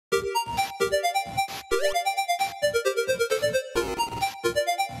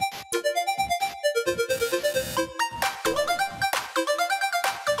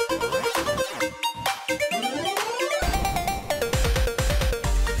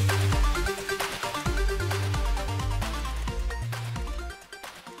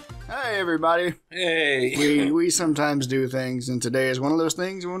Hi, everybody. Hey. We sometimes do things, and today is one of those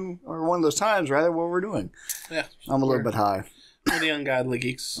things, or one of those times, rather, what we're doing. Yeah. I'm a little bit high. We're the Ungodly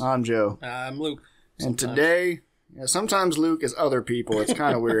Geeks. I'm Joe. I'm Luke. And today, sometimes Luke is other people. It's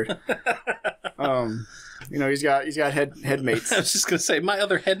kind of weird. He's got headmates. I was just going to say, my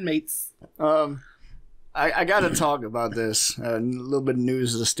other headmates. I got to talk about this. A little bit of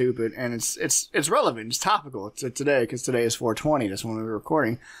news is stupid, and it's relevant. It's topical to today because today is 4/20. That's when we were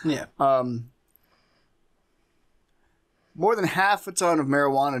recording. Yeah. More than half a ton of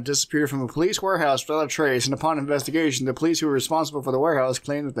marijuana disappeared from a police warehouse without a trace, and upon investigation, the police who were responsible for the warehouse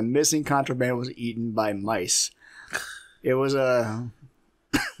claimed that the missing contraband was eaten by mice. It was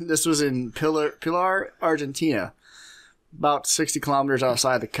this was in Pilar, Argentina, about 60 kilometers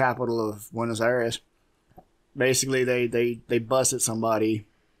outside the capital of Buenos Aires. Basically, they busted somebody,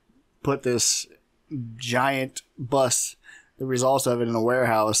 put this giant bus, the results of it, in a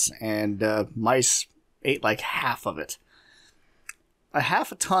warehouse, and mice ate like half of it.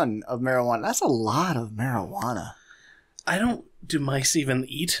 Half a ton of marijuana. That's a lot of marijuana. Do mice even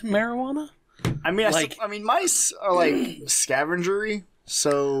eat marijuana? I mean, mice are like scavengery,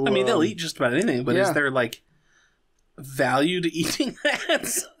 so... I mean, they'll eat just about anything, but yeah. Is there, like, value to eating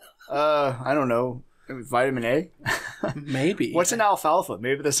that? I don't know. Vitamin A? Maybe. What's in alfalfa?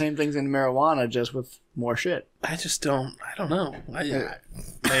 Maybe the same thing's in marijuana, just with more shit. I don't know.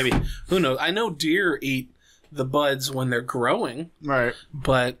 Maybe. Who knows? I know deer eat the buds when they're growing. Right.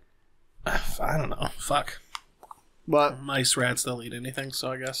 But, I don't know. Fuck. But mice, rats, they'll eat anything,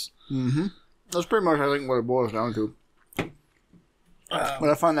 so I guess. Mm-hmm. That's pretty much, I think, what it boils down to. But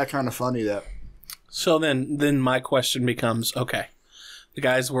I find that kind of funny, that... So then my question becomes, okay,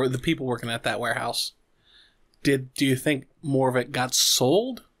 the people working at that warehouse, do you think more of it got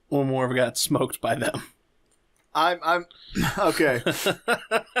sold or more of it got smoked by them? I'm okay.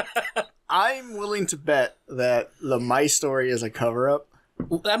 I'm willing to bet that the mice story is a cover-up.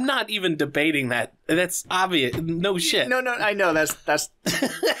 I'm not even debating that. That's obvious. No shit. No, I know that's.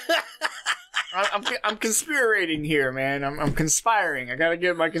 I'm conspirating here, man. I'm conspiring. I gotta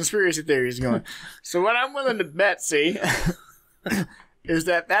get my conspiracy theories going. So what I'm willing to bet, see, is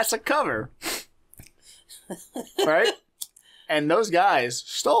that that's a cover, right? And those guys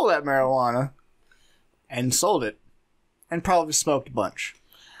stole that marijuana and sold it, and probably smoked a bunch.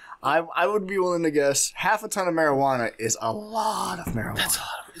 I would be willing to guess half a ton of marijuana is a lot of marijuana. That's a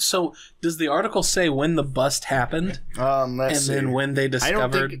lot. So, does the article say when the bust happened? Let's see. Then when they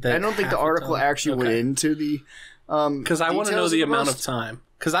discovered that? I don't think the article actually went into the because I want to know the amount of time.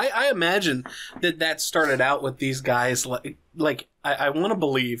 Because I imagine that started out with these guys like I want to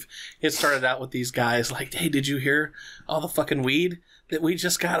believe it started out with these guys like, hey, did you hear all the fucking weed that we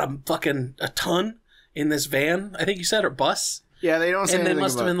just got a ton in this van? I think you said, or bus. Yeah, they don't say anything. And they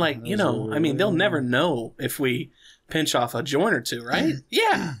must have been like, they'll never know if we pinch off a joint or two, right?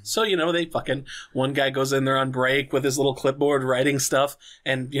 Yeah. So, they one guy goes in there on break with his little clipboard writing stuff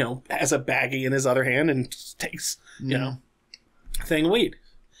and, has a baggie in his other hand and takes, thing of weed.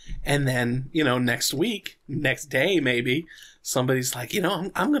 And then, next day maybe, somebody's like, I'm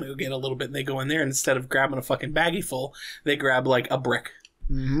going to go get a little bit. And they go in there and instead of grabbing a fucking baggie full, they grab like a brick,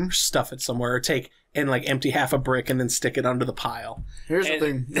 or stuff it somewhere, or take and like empty half a brick and then stick it under the pile. Here's the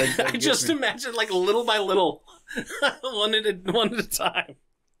thing. I just imagine like little by little, one at a time.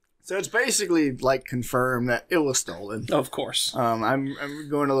 So it's basically like confirmed that it was stolen. Of course. I'm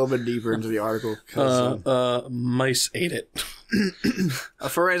going a little bit deeper into the article. Mice ate it. A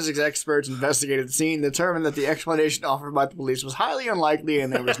forensics expert investigated the scene, determined that the explanation offered by the police was highly unlikely,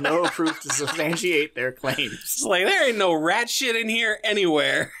 and there was no proof to substantiate their claims. It's like, there ain't no rat shit in here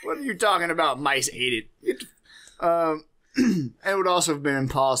anywhere. What are you talking about? Mice ate it. It would also have been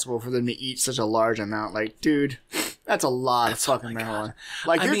impossible for them to eat such a large amount. Like, dude, that's a lot of fucking marijuana.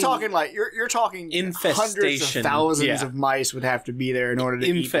 Like, you're talking hundreds of thousands of mice would have to be there in order to eat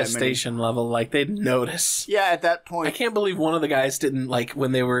that many. Infestation level, like, they'd notice. Yeah, at that point. I can't believe one of the guys didn't, like,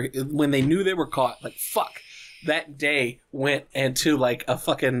 when they knew they were caught, like, fuck. That day went into like a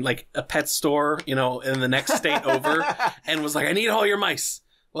fucking, like, a pet store, in the next state over, and was like, I need all your mice.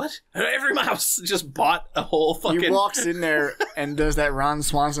 What? Every mouse just bought a whole fucking... He walks in there and does that Ron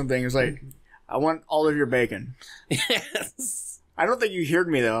Swanson thing. It's like, I want all of your bacon. Yes. I don't think you heard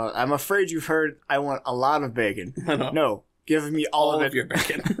me, though. I'm afraid you've heard, I want a lot of bacon. No, give me all of your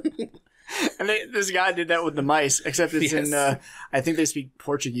bacon. And this guy did that with the mice, except it's in, I think they speak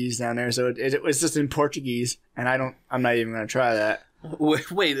Portuguese down there, so it was just in Portuguese, and I'm not even going to try that.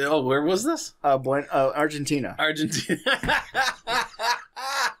 Wait, where was this? Argentina. Argentina.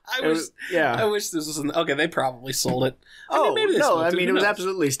 I I wish this was okay. They probably sold it. Maybe it was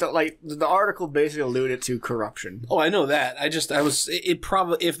absolutely still like the article basically alluded to corruption. Oh, I know that. It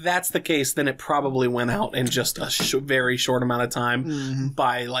probably, if that's the case, then it probably went out in just a very short amount of time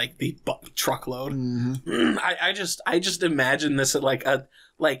by like the truckload. I just imagine this at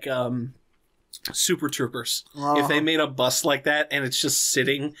like Super Troopers. If they made a bus like that and it's just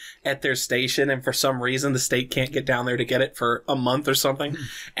sitting at their station and for some reason the state can't get down there to get it for a month or something,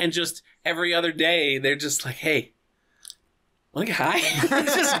 and just every other day they're just like, hey, like, hi.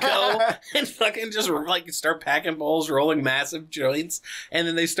 Just go and fucking just like start packing bowls, rolling massive joints, and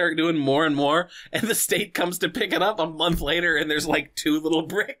then they start doing more and more, and the state comes to pick it up a month later and there's like 2 little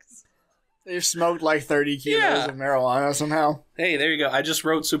bricks. They've smoked like 30 kilos of marijuana somehow. Hey, there you go. I just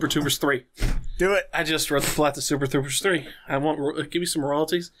wrote Super Troopers 3. Do it. I just wrote the plot to Super Troopers 3. I want give me some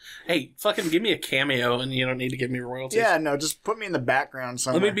royalties. Hey, fucking give me a cameo and you don't need to give me royalties. Yeah, no, just put me in the background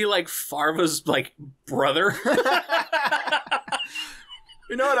somewhere. Let me be like Farva's like brother.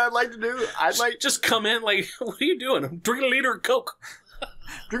 You know what I'd like to do? I'd like just come in like, what are you doing? I'm drinking a liter of Coke.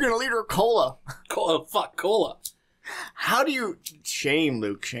 Drinking a liter of cola. Cola. How do you shame,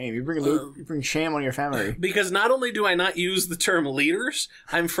 Luke? Shame. You bring shame on your family. Because not only do I not use the term liters,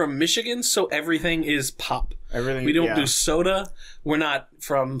 I'm from Michigan, so everything is pop. We don't do soda. We're not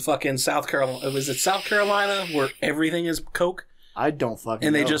from fucking South Carolina. Was it South Carolina where everything is Coke? I don't fucking know.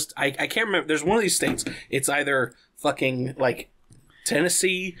 And they know. just, I can't remember. There's one of these states. It's either fucking like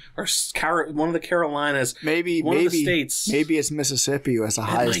Tennessee or one of the Carolinas. Maybe of the states. Maybe it's Mississippi who has the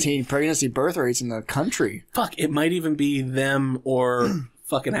highest teen pregnancy birth rates in the country. Fuck, it might even be them or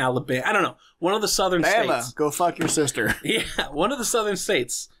fucking Alabama. I don't know. One of the southern states. Go fuck your sister. Yeah, one of the southern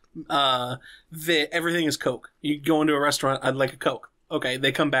states. Everything is Coke. You go into a restaurant, I'd like a Coke. Okay,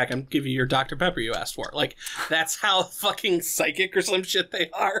 they come back and give you your Dr. Pepper you asked for. Like, that's how fucking psychic or some shit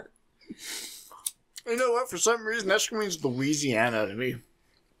they are. You know what? For some reason, that screams Louisiana to me.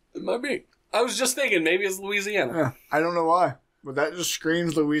 It might be. I was just thinking, maybe it's Louisiana. Yeah, I don't know why, but that just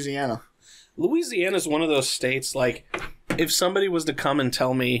screams Louisiana. Louisiana's one of those states, like, if somebody was to come and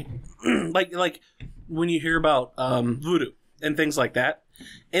tell me, like when you hear about voodoo and things like that,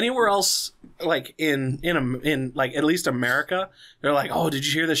 anywhere else, like in like at least America, they're like, oh, did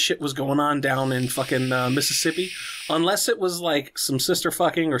you hear this shit was going on down in fucking Mississippi? Unless it was like some sister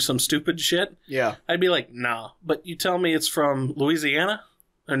fucking or some stupid shit, yeah, I'd be like, nah. But you tell me it's from Louisiana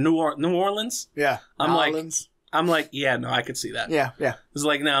or New Orleans, yeah, I'm like, yeah, no, I could see that. Yeah. It's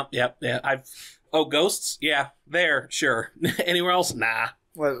like, no, yeah. Ghosts, yeah, there, sure. Anywhere else, nah.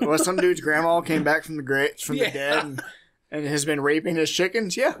 What some dude's grandma came back from the dead and has been raping his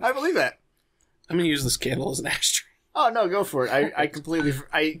chickens? Yeah, I believe that. I'm gonna use this candle as an ashtray. Oh no, go for it. I completely.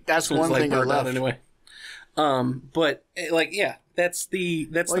 That's one thing I left anyway. But like, yeah, that's the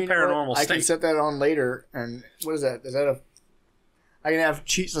paranormal state. I can set that on later. And what is that? Is that I can have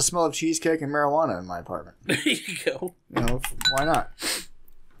the smell of cheesecake and marijuana in my apartment. There you go. You know, why not?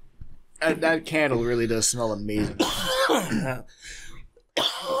 That candle really does smell amazing. I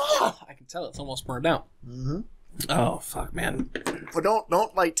can tell it's almost burned out. Mm-hmm. Oh fuck, man! But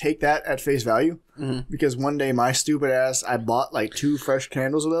don't like take that at face value, because one day my stupid ass, I bought like 2 fresh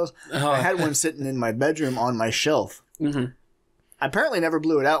candles of those. I had one sitting in my bedroom on my shelf. I apparently never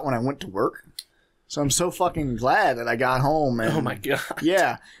blew it out when I went to work, so I'm so fucking glad that I got home. And, oh my god!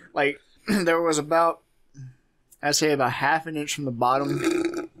 Yeah, like there was about, I'd say about half an inch from the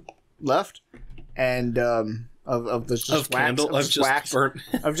bottom left, and of the just wax, candle, of just wax, burnt,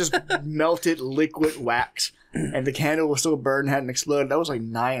 of just melted liquid wax. And the candle was still burned, hadn't exploded. That was like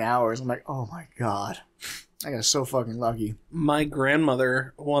 9 hours. I'm like, oh my god, I got so fucking lucky. My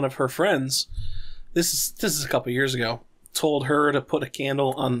grandmother, one of her friends, this is a couple years ago, told her to put your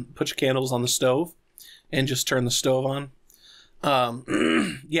candles on the stove, and just turn the stove on.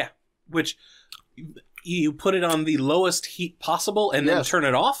 Yeah, which you put it on the lowest heat possible and then turn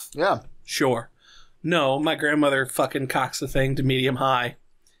it off. Yeah, sure. No, my grandmother fucking cocks the thing to medium high.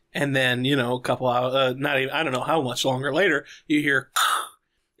 And then, a couple hours, I don't know how much longer later, you hear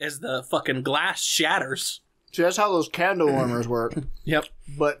as the fucking glass shatters. See, that's how those candle warmers work. Yep.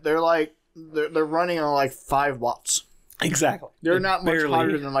 But they're running on like 5 watts. Exactly. They're not much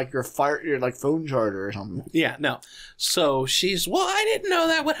hotter than like your phone charger or something. Yeah, no. So she's, well, I didn't know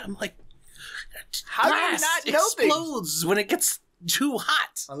that. I'm like, how do you not know explodes when it gets too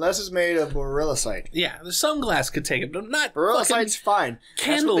hot. Unless it's made of beryllacite. Yeah, some glass could take it, but not beryllacite's fine.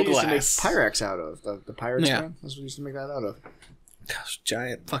 Candle That's what they glass. Used to make Pyrex out of. The Pyrex pan. That's what we used to make that out of. Gosh,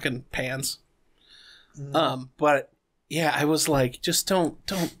 giant fucking pans. But Yeah, I was like, just don't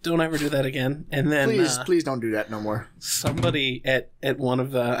ever do that again. And then please don't do that no more. Somebody at one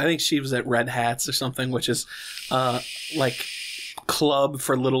of the, I think she was at Red Hats or something, which is like club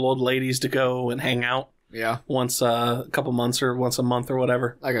for little old ladies to go and hang out. Yeah. Once a couple months or once a month or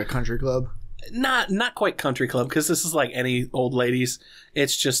whatever. Like a country club. Not quite country club, because this is like any old ladies.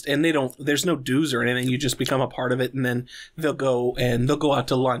 It's just, and there's no dues or anything. You just become a part of it, and then they'll go out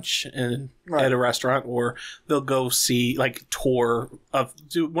to lunch and at a restaurant, or they'll go see like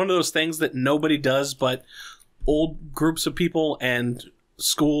do one of those things that nobody does but old groups of people and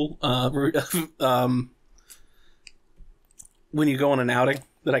school when you go on an outing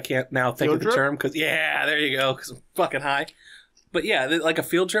that I can't now think of the term, because there you go, because I'm fucking high. But yeah, like a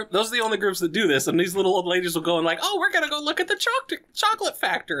field trip, those are the only groups that do this. And these little old ladies will go and like, oh, we're going to go look at the chocolate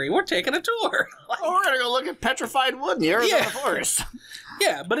factory. We're taking a tour. Like, oh, we're going to go look at petrified wood in the Arizona forest.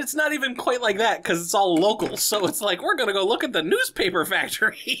 Yeah, but it's not even quite like that because it's all local. So it's like, we're going to go look at the newspaper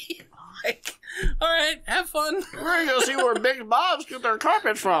factory. Like, all right, have fun. We're going to go see where Big Bob's get their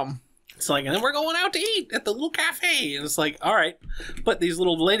carpets from. It's like, and then we're going out to eat at the little cafe. And it's like, all right. But these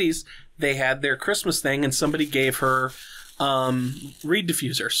little ladies, they had their Christmas thing, and somebody gave her reed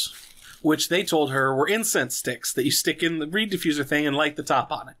diffusers, which they told her were incense sticks that you stick in the reed diffuser thing and light the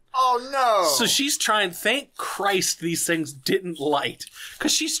top on it. Oh, no. So she's trying, thank Christ these things didn't light,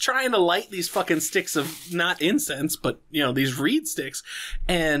 because she's trying to light these fucking sticks of not incense, but, these reed sticks.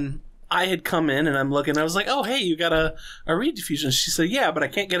 And I had come in and I'm looking, I was like, oh, hey, you got a reed diffuser? She said, yeah, but I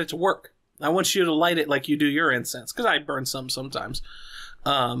can't get it to work. I want you to light it like you do your incense, because I burn some sometimes.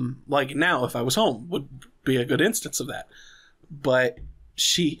 Like now, if I was home, would be a good instance of that. But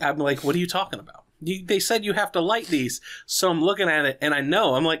I'm like, what are you talking about? They said you have to light these. So I'm looking at it and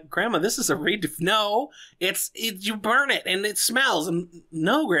I'm like, Grandma, this is a reed. No, you burn it and it smells. And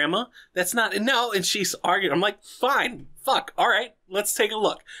no, Grandma, that's not, no. And she's arguing. I'm like, fine, fuck. All right, let's take a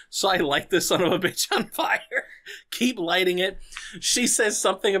look. So I light this son of a bitch on fire, keep lighting it. She says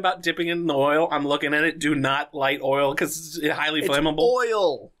something about dipping it in the oil. I'm looking at it. Do not light oil because it's highly flammable.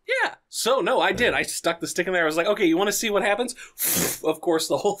 Oil. Yeah. So, no, I did. I stuck the stick in there. I was like, okay, you want to see what happens? Of course,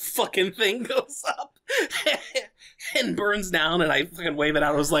 the whole fucking thing goes up and burns down, and I fucking wave it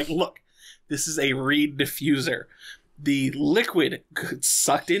out. I was like, look, this is a reed diffuser. The liquid gets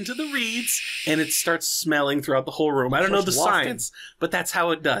sucked into the reeds, and it starts smelling throughout the whole room. I don't know the science, but that's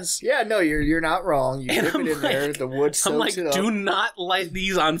how it does. Yeah, no, you're not wrong. You dip it in there, the wood soaks it up. Do not light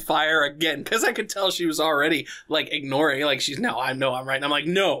these on fire again, because I could tell she was already, like, ignoring, like, I know I'm right. And I'm like,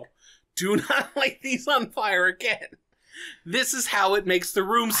 no, do not light these on fire again. This is how it makes the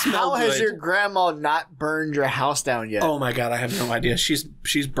room smell good. How has your grandma not burned your house down yet? Oh my God, I have no idea.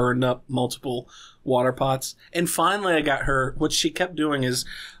 She's burned up multiple water pots. And finally I got her, what she kept doing is,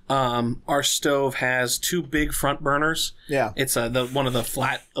 our stove has two big front burners. Yeah. It's one of the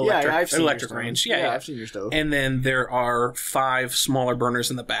flat electric range. Yeah, I've seen your stove. And then there are 5 smaller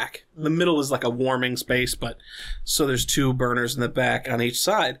burners in the back. The middle is like a warming space, but so there's 2 burners in the back on each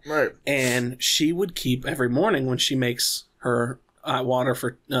side. Right. And she would keep every morning when she makes her water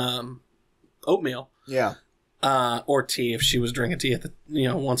for oatmeal. Yeah. Or tea if she was drinking tea at the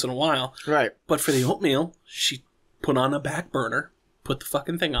once in a while. Right. But for the oatmeal, she put on a back burner, put the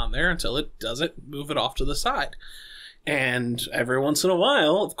fucking thing on there until it does it, move it off to the side. And every once in a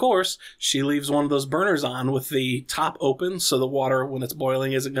while, of course, she leaves one of those burners on with the top open so the water, when it's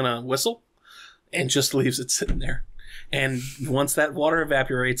boiling, isn't going to whistle, and just leaves it sitting there. And once that water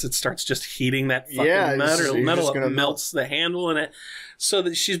evaporates, it starts just heating that fucking metal. It melts the handle in it. So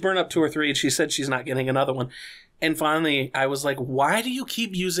that she's burned up 2 or 3, and she said she's not getting another one. And finally, I was like, why do you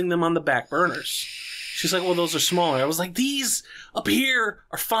keep using them on the back burners? She's like, well, those are smaller. I was like, these up here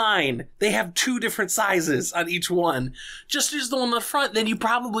are fine. They have 2 different sizes on each one. Just use the one on the front, then you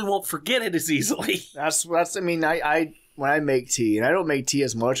probably won't forget it as easily. That's I mean, I when I make tea, and I don't make tea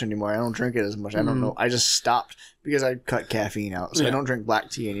as much anymore. I don't drink it as much. I don't know. I just stopped because I cut caffeine out. So I don't drink black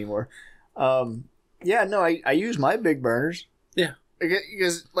tea anymore. I use my big burners. Yeah.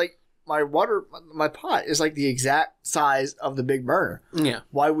 Because, like, my pot is like the exact size of the big burner. Yeah.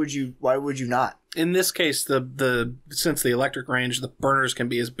 Why would you not? In this case, since the electric range, the burners can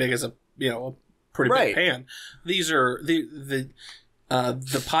be as big as a pretty big pan. These are the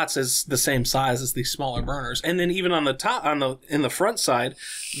pots is the same size as these smaller burners, and then even on the top in the front side,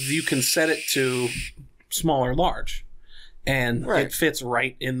 you can set it to small or large, and it fits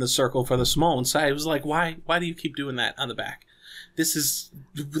right in the circle for the small one. So I was like, why do you keep doing that on the back? This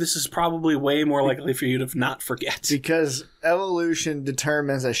is probably way more likely for you to not forget. Because evolution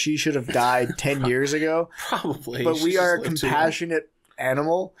determines that she should have died 10 years ago. Probably. But we are compassionate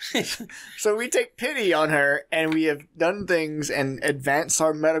animal. So we take pity on her, and we have done things and advanced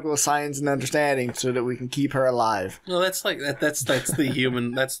our medical science and understanding so that we can keep her alive. Well, that's like that's the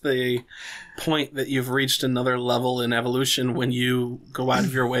human. That's the point that you've reached another level in evolution when you go out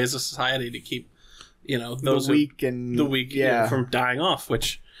of your way as a society to keep, those the weak from dying off.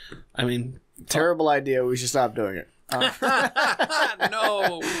 Which, I mean, terrible idea. We should stop doing it.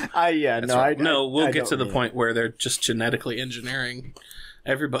 No. We'll get to the point where they're just genetically engineering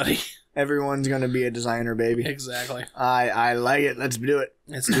everybody. Everyone's gonna be a designer, baby. Exactly. I like it. Let's do it.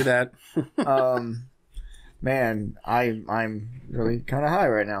 Let's do that. Man, I'm really kind of high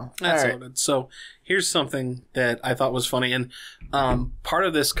right now. That's all right. So here's something that I thought was funny, and part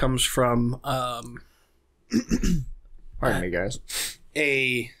of this comes from pardon me, guys.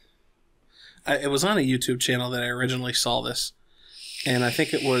 It was on a YouTube channel that I originally saw this, and I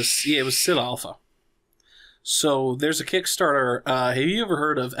think it was Sid Alpha. So there's a Kickstarter. Have you ever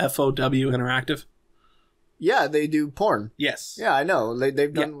heard of FOW Interactive? Yeah, they do porn. Yes. Yeah, I know.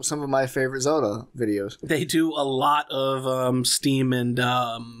 They've done some of my favorite Zelda videos. They do a lot of Steam and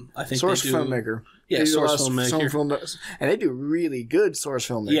I think Source they do, Filmmaker. Yeah, Source Filmmaker. And they do really good Source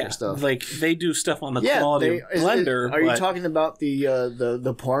Filmmaker stuff. Like they do stuff on the quality of Blender. Are you talking about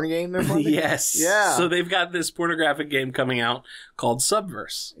the porn game they're funding? Yes. Yeah. So they've got this pornographic game coming out called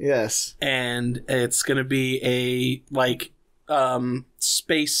Subverse. Yes. And it's going to be a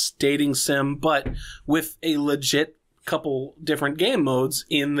space dating sim, but with a legit couple different game modes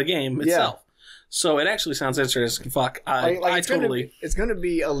in the game itself. Yeah. So it actually sounds interesting. Fuck, it's going to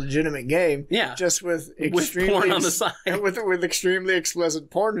be a legitimate game. Yeah, just with porn on the side, with extremely explicit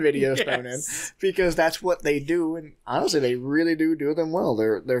porn videos thrown in, because that's what they do, and honestly, they really do them well.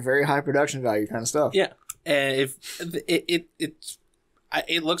 They're very high production value kind of stuff. Yeah, and if it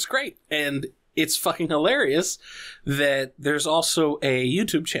looks great, and it's fucking hilarious that there's also a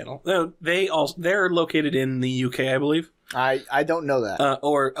YouTube channel. They're located in the UK, I believe. I don't know that.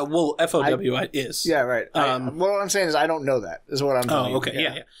 FOW is. Yeah, right. What I'm saying is I don't know that, is what I'm telling you. Oh, okay.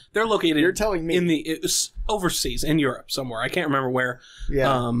 Yeah. They're located You're telling me. It's overseas, in Europe somewhere. I can't remember where.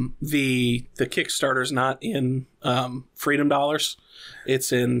 Yeah. The Kickstarter's not in Freedom dollars.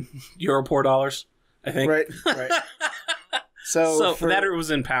 It's in Europort dollars, I think. Right. So that it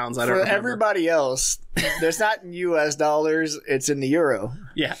was in pounds. I don't remember. For everybody else, there's not in US dollars, it's in the euro.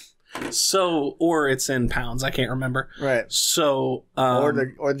 Yeah. So, or it's in pounds. I can't remember. Right. So, or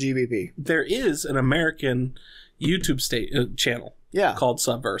GBP. There is an American YouTube channel. Yeah. Called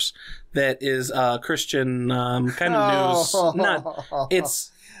Subverse that is Christian kind of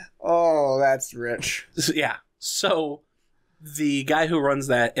news. Oh, that's rich. Yeah. So the guy who runs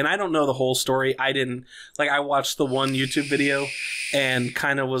that, and I don't know the whole story. I watched the one YouTube video and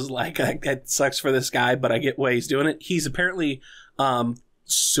kind of was like, it sucks for this guy, but I get why he's doing it. He's apparently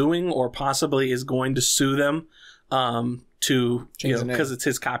suing, or possibly is going to sue them because it's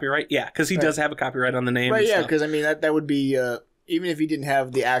his copyright. Yeah, because he does have a copyright on the name. Right, yeah, because I mean that would be even if he didn't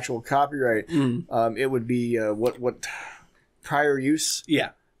have the actual copyright, it would be what prior use. Yeah,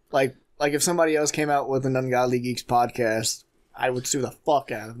 like if somebody else came out with an Ungodly Geeks podcast, I would sue the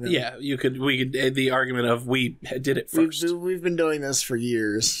fuck out of them. Yeah, we could the argument of we did it first. We've been doing this for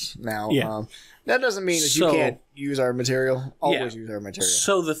years now. Yeah. That doesn't mean that you can't use our material. Always use our material.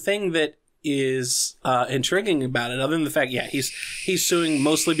 So the thing that is intriguing about it, other than the fact, he's suing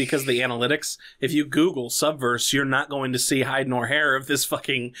mostly because of the analytics. If you Google Subverse, you're not going to see hide nor hair of this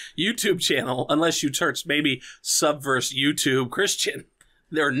fucking YouTube channel unless you search maybe Subverse YouTube Christian.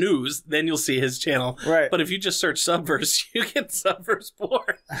 Or news, then you'll see his channel. Right. But if you just search Subverse, you get Subverse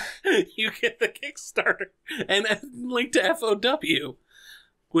porn. You get the Kickstarter and a link to FOW,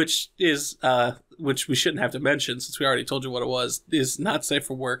 which we shouldn't have to mention since we already told you what it was, is not safe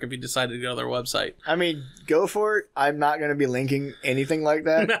for work if you decide to go to their website. I mean, go for it. I'm not going to be linking anything like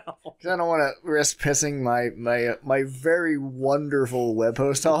that. No. Because I don't want to risk pissing my very wonderful web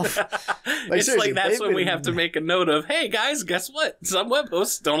host off. It's like that's when we have to make a note of, hey guys, guess what? Some web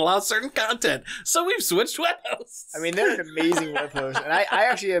hosts don't allow certain content. So we've switched web hosts. I mean, they're an amazing web host. And I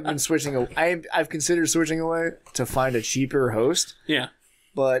actually have been switching. I've considered switching away to find a cheaper host. Yeah.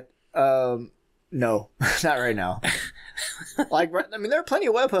 But no, not right now. There are plenty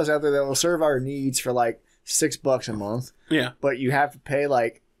of web hosts out there that will serve our needs for like $6 a month. Yeah. But you have to pay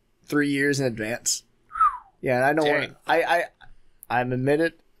like 3 years in advance. Yeah, and I don't want to. I'm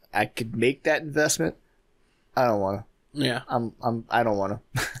admitted I could make that investment. I don't want to. Yeah. I don't want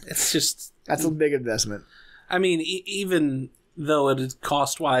to. It's just that's a big investment. I mean, even though it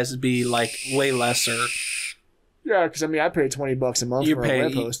cost wise would be like way lesser. Yeah, because I mean, I pay $20 a month for a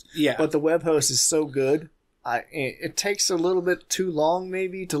web host. Yeah. But the web host is so good It takes a little bit too long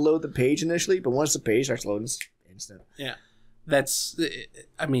maybe to load the page initially, but once the page starts loading, it's instant. Yeah.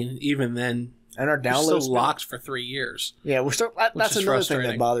 Even then, and our downloads still locked for 3 years. Yeah, we're still. That's another thing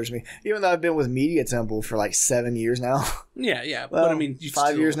that bothers me. Even though I've been with Media Temple for like 7 years now. Yeah. Well, but I mean,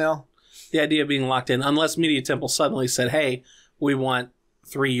 5 years now. The idea of being locked in, unless Media Temple suddenly said, "Hey, we want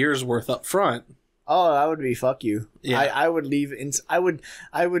 3 years worth up front." Oh, that would be fuck you. Yeah. I would leave. I would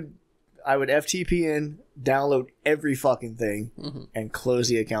FTP in, download every fucking thing, and close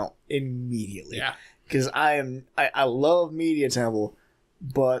the account immediately. Yeah. Because I love Media Temple,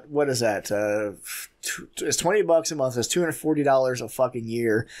 but what is that? It's $20 a month. It's $240 a fucking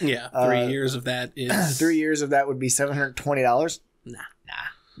year. Yeah, 3 years of that is 3 years of that would be $720.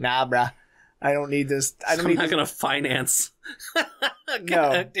 Nah, bruh. I don't need this. I'm not gonna finance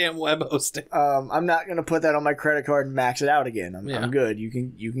damn web hosting. I'm not gonna put that on my credit card and max it out again. I'm good. You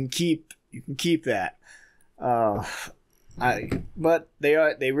can keep that. But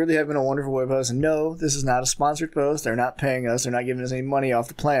they really have been a wonderful web host. And no, this is not a sponsored post. They're not paying us. They're not giving us any money off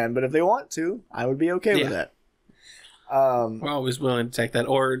the plan. But if they want to, I would be okay with that. We're always willing to take that.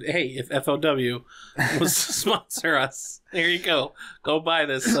 Or hey, if FOW was to sponsor us, here you go. Go buy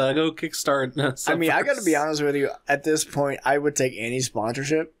this. Go kickstart. I mean, I got to be honest with you. At this point, I would take any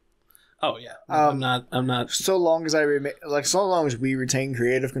sponsorship. Oh yeah, I'm not. So long as so long as we retain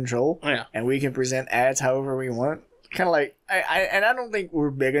creative control, and we can present ads however we want. Kind of like I don't think we're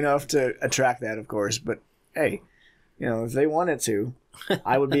big enough to attract that, of course. But hey, if they wanted to,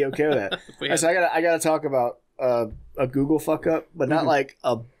 I would be okay with that. So I gotta talk about a Google fuck up, but not like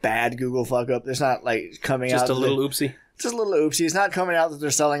a bad Google fuck up. There's not like coming out just a little oopsie. Just a little oopsie. It's not coming out that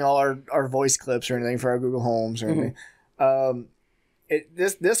they're selling all our voice clips or anything for our Google Homes or anything.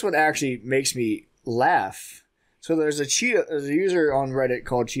 This one actually makes me laugh. So there's a user on Reddit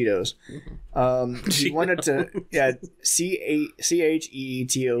called Cheetos. He wanted to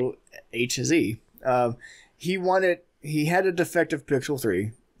CheetoHZ. He had a defective Pixel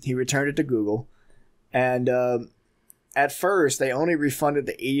 3. He returned it to Google, and at first they only refunded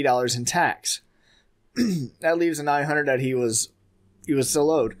the $80 in tax. That leaves the $900 that he was still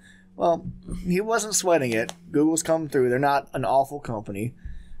owed. Well, he wasn't sweating it. Google's come through. They're not an awful company.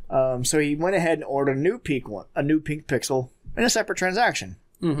 So he went ahead and ordered a new pink Pixel in a separate transaction.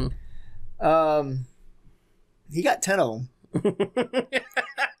 He got 10 of them.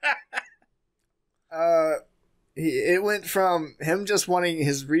 It went from him just wanting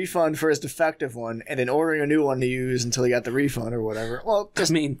his refund for his defective one and then ordering a new one to use until he got the refund or whatever. Well,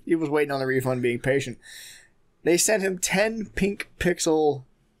 he was waiting on the refund, being patient. They sent him 10 pink Pixel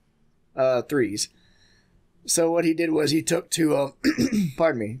 3s. So what he did was he took to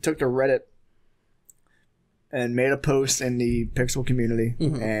took to Reddit and made a post in the Pixel community,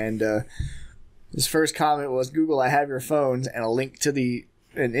 and his first comment was, "Google, I have your phones," and a link to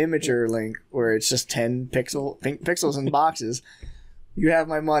an Imager link where it's just 10 pink pixels in boxes. You have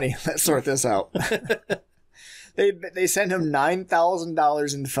my money. Let's sort this out. They sent him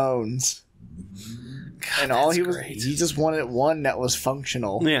 $9,000 in phones. God, and he just wanted one that was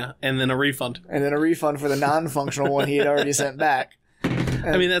functional. Yeah, and then a refund. And then a refund for the non-functional one he had already sent back.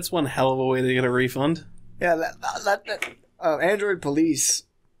 I mean, that's one hell of a way to get a refund. Yeah, Android Police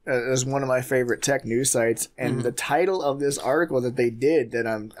is one of my favorite tech news sites, and the title of this article that they did that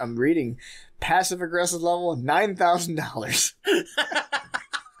I'm reading, passive aggressive level, $9,000.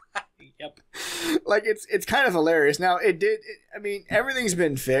 Yep. Like it's kind of hilarious. Now everything's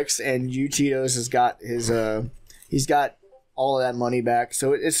been fixed, and Cheetos has got his he's got all of that money back,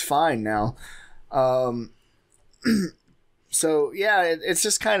 so it's fine now. So yeah, it's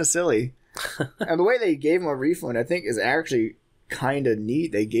just kind of silly. And the way they gave him a refund, I think, is actually kind of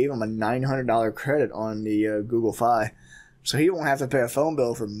neat. They gave him a $900 credit on the Google Fi, so he won't have to pay a phone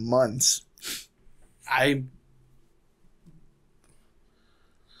bill for months. I'd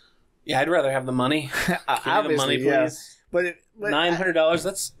rather have the money. Give me the money, please. Yeah. But $900.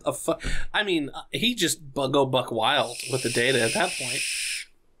 That's I mean, he just go buck wild with the data at that point.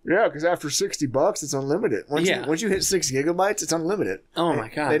 Yeah, because after $60, it's unlimited. Once you hit 6 gigabytes, it's unlimited. Oh my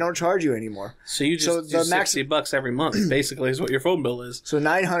god! They don't charge you anymore. So you just do $60 every month, basically, is what your phone bill is. So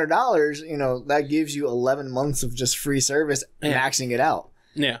 $900, that gives you 11 months of just free service, maxing it out.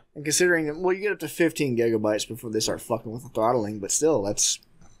 Yeah. And considering, you get up to 15 gigabytes before they start fucking with the throttling, but still, that's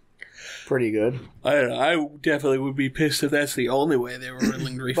pretty good. I definitely would be pissed if that's the only way they were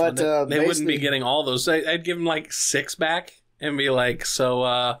willing to refund it. They wouldn't be getting all those. I'd give them like 6 back and be like,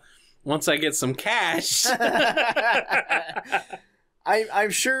 so once I get some cash. I'm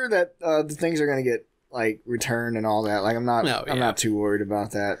sure that the things are going to get like returned and all that. Like I'm not too worried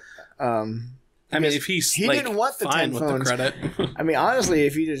about that. I mean, if he didn't want the 10 with phones. the credit. I mean, honestly,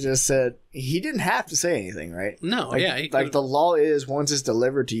 if he'd have just said, he didn't have to say anything, right? No, like the law is, once it's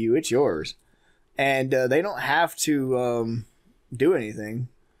delivered to you, it's yours, and they don't have to do anything.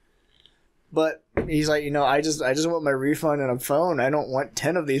 But he's like, I just want my refund and a phone. I don't want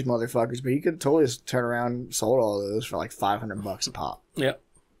 10 of these motherfuckers. But he could totally turn around and sold all of those for like $500 a pop. Yep.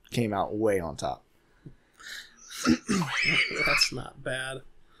 Came out way on top. That's not bad.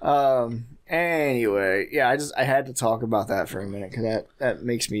 Anyway, yeah, I had to talk about that for a minute because that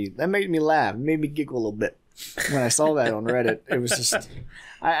made me laugh. It made me giggle a little bit when I saw that on Reddit. It was just,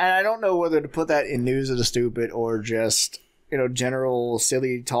 I don't know whether to put that in news of the stupid or just general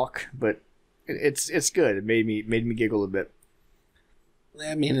silly talk, but it's good. It made me giggle a bit.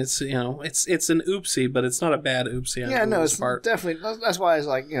 I mean, it's it's an oopsie, but it's not a bad oopsie. Yeah, no, it's definitely. That's why it's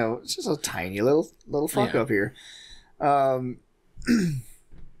like it's just a tiny little fuck up here. We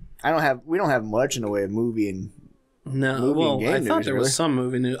don't have much in the way of movie and I thought there was some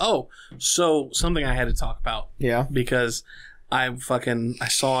movie news. Oh, so something I had to talk about. Yeah, because I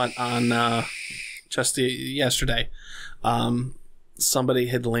saw it on just yesterday. Somebody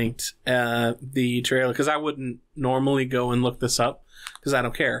had linked the trailer because I wouldn't normally go and look this up because I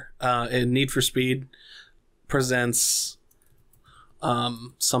don't care. Need for Speed presents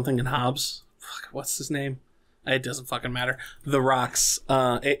something in Hobbs. Fuck, what's his name? It doesn't fucking matter. The Rock's.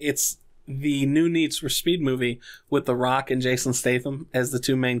 It's the new Need for Speed movie with The Rock and Jason Statham as the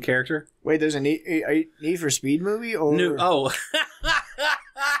two main character. Wait, there's a Need for Speed movie or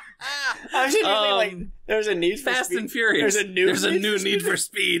I was like, there's a Need for Fast Speed. and Furious. There's a new Need for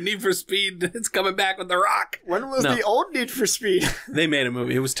Speed. Need for Speed. It's coming back with The Rock. When was the old Need for Speed? They made a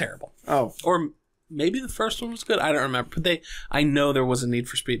movie. It was terrible. Oh, or maybe the first one was good. I don't remember. But I know there was a Need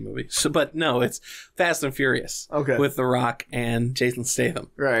for Speed movie. So, but no, it's Fast and Furious. Okay. With The Rock and Jason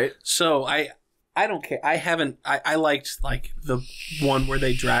Statham. Right. So I don't care. I liked like the one where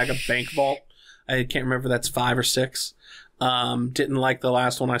they drag a bank vault. I can't remember if that's 5 or 6. Didn't like the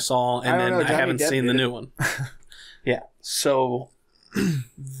last one I saw, and then I haven't seen the new one. Yeah. So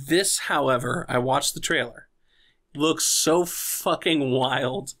this, however, I watched the trailer. Looks so fucking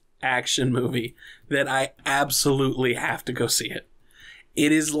wild action movie that I absolutely have to go see it.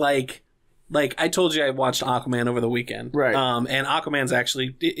 It is like I told you I watched Aquaman over the weekend. Right. And Aquaman's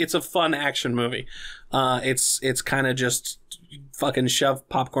actually it's a fun action movie. It's kind of just fucking shove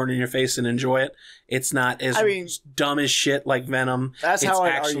popcorn in your face and enjoy it. It's not as dumb as shit like Venom. It's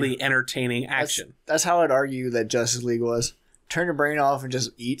actually entertaining action. That's how I'd argue that Justice League was. Turn your brain off and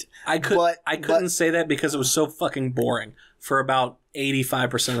just eat. I couldn't say that because it was so fucking boring for about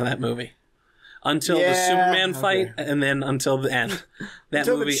 85% of that movie. Until the Superman fight and then until the end. That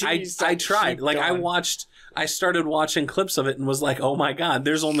movie, I tried. Like I started watching clips of it and was like, oh my God,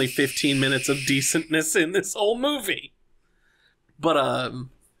 there's only 15 minutes of decentness in this whole movie. But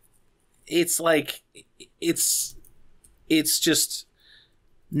it's like it's just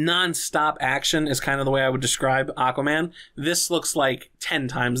non-stop action is kind of the way I would describe Aquaman. This looks like 10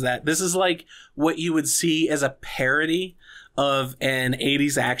 times that. This is like what you would see as a parody of an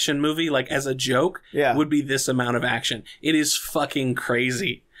 80s action movie, like as a joke, would be this amount of action. It is fucking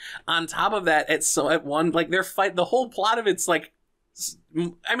crazy. On top of that, the whole plot of it's like,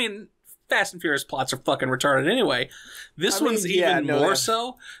 I mean, Fast and Furious plots are fucking retarded anyway. This one's even more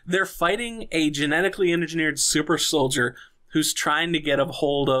so. They're fighting a genetically engineered super soldier who's trying to get a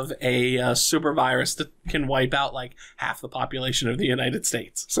hold of a super virus that can wipe out like half the population of the United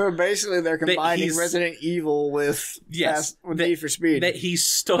States. So basically, they're combining Resident Evil with Need for Speed. That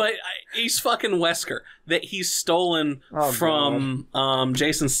he's fucking Wesker. That he's stolen from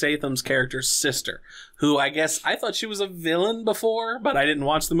Jason Statham's character's sister, who I thought she was a villain before, but I didn't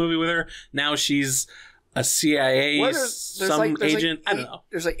watch the movie with her. Now she's a CIA agent. I don't know.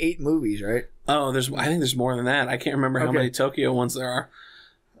 There's like 8 movies, right? Oh, I think there's more than that. I can't remember how many Tokyo ones there are.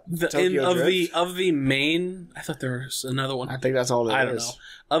 Of the main, I thought there was another one. I think that's all I don't know.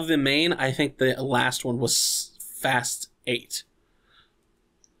 Of the main, I think the last one was Fast 8.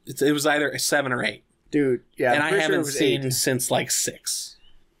 It was either 7 or 8. Dude, yeah. And I haven't seen since like 6.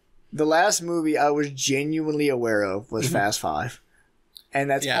 The last movie I was genuinely aware of was Fast 5. And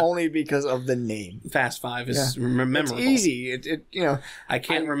that's only because of the name. Fast 5 is memorable. It's easy. I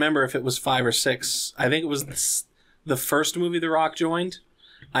can't remember if it was 5 or 6. I think it was the first movie The Rock joined.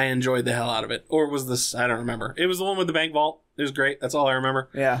 I enjoyed the hell out of it. Or was this? I don't remember. It was the one with the bank vault. It was great. That's all I remember.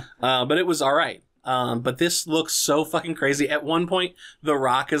 Yeah. But it was all right. But this looks so fucking crazy. At one point, The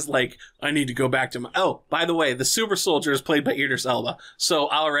Rock is like, I need to go back to my... Oh, by the way, the super soldier is played by Idris Elba. So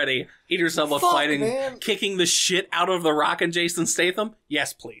already, Idris Elba kicking the shit out of The Rock and Jason Statham?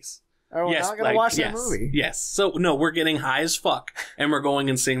 Yes, please. Oh, we're not going to watch that movie. Yes. So, no, we're getting high as fuck, and we're going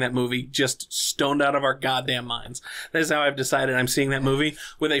and seeing that movie just stoned out of our goddamn minds. That is how I've decided I'm seeing that movie,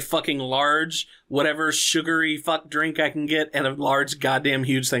 with a fucking large, whatever sugary fuck drink I can get, and a large goddamn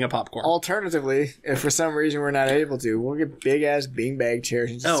huge thing of popcorn. Alternatively, if for some reason we're not able to, we'll get big-ass beanbag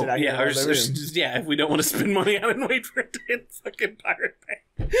chairs and just sit out here. If we don't want to spend money on it and wait for it to hit fucking Pirate Bay.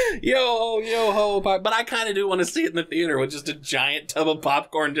 Yo ho, but I kind of do want to see it in the theater with just a giant tub of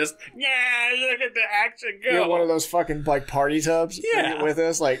popcorn. Just look at the action go. You know, one of those fucking like party tubs. Yeah, with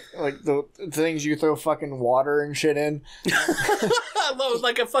us, like the things you throw fucking water and shit in.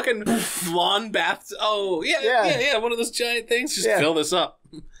 Like a fucking lawn bath. Oh yeah. One of those giant things. Just fill this up.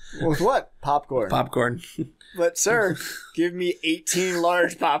 With what? Popcorn. But, sir, give me 18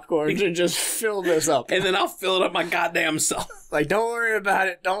 large popcorns and just fill this up. And then I'll fill it up my goddamn self. Like, don't worry about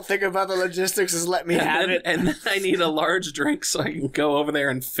it. Don't think about the logistics. Just let me have it. And then I need a large drink so I can go over there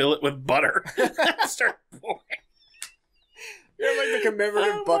and fill it with butter. Start pouring. You have, like, the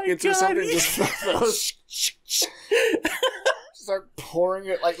commemorative buckets or something. Just fill those. Start pouring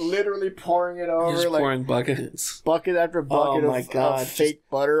it, like literally pouring it over. Just like, pouring buckets. Bucket after bucket of fake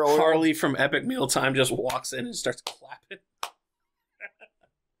butter oil. Harley from Epic Mealtime just walks in and starts clapping.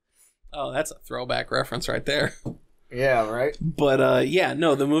 Oh, that's a throwback reference right there. Yeah, right? But,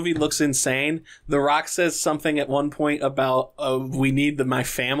 the movie looks insane. The Rock says something at one point about, we need my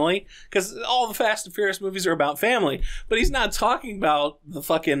family. Because all the Fast and Furious movies are about family. But he's not talking about the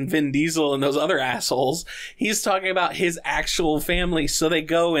fucking Vin Diesel and those other assholes. He's talking about his actual family. So they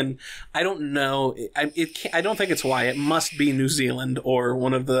go and, I don't know, I don't think it's Hawaii. It must be New Zealand or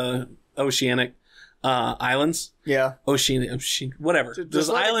one of the oceanic islands. Yeah. Ocean, whatever.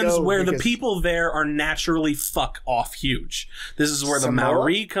 Those islands where the people there are naturally fuck off huge. This is where the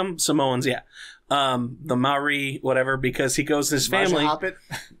Maori come, Samoans, yeah. The Maori, whatever, because he goes, his family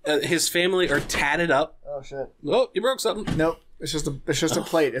are tatted up. Oh shit. Oh, you broke something. Nope. It's just a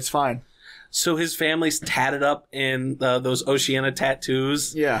plate. It's fine. So his family's tatted up in those Oceania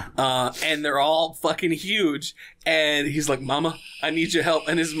tattoos. Yeah. And they're all fucking huge. And he's like, Mama, I need your help.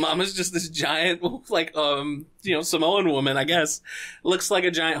 And his mama's just this giant, like, Samoan woman, I guess. Looks like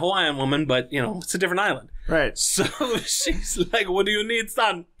a giant Hawaiian woman, but, it's a different island. Right. So she's like, what do you need,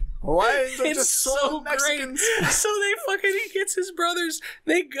 son? Hawaiians are it's just so great. So he gets his brothers,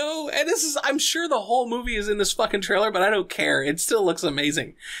 they go, and I'm sure the whole movie is in this fucking trailer, but I don't care. It still looks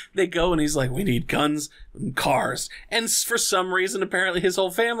amazing. They go and he's like, we need guns and cars. And for some reason, apparently his whole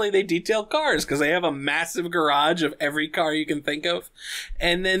family, they detail cars because they have a massive garage of every car you can think of.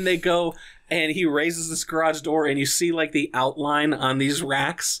 And then they go and he raises this garage door and you see like the outline on these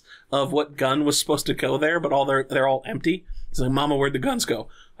racks of what gun was supposed to go there, but they're all empty. He's like, Mama, where'd the guns go?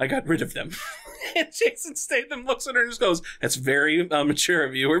 I got rid of them. And Jason Statham looks at her and just goes, that's very mature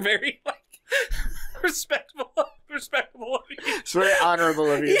of you. We're very, respectful of you. It's very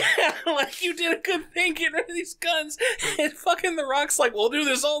honorable of you. Yeah, like you did a good thing getting rid of these guns. And fucking The Rock's like, we'll do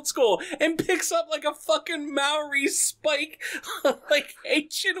this old school. And picks up like a fucking Maori spike, like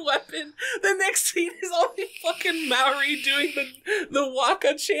ancient weapon. The next scene is all the fucking Maori doing the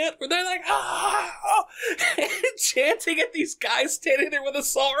Waka chant where they're like, and chanting at these guys standing there with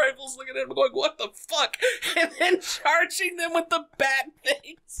assault rifles looking at them going, what the fuck? And then charging them with the bat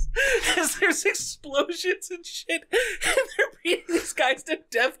things as there's explosions and shit. And they're beating these guys to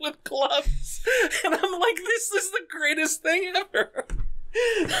death with clubs. And I'm like, this is the greatest thing ever.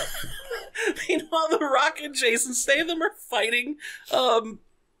 Meanwhile, The Rock and Jason Statham are fighting, fucking,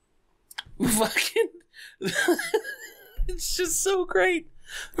 it's just so great.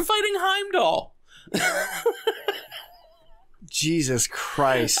 They're fighting Heimdall. Jesus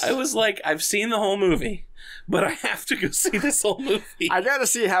Christ. I was like, I've seen the whole movie, but I have to go see this whole movie. I gotta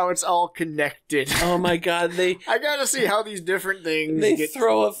see how it's all connected. Oh my god, I gotta see how these different things they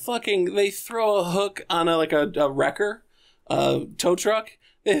throw a hook on a wrecker, tow truck.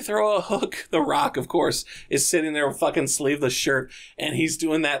 They throw a hook. The Rock, of course, is sitting there with fucking sleeveless shirt, and he's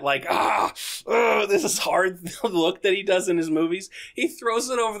doing that this is hard look that he does in his movies. He throws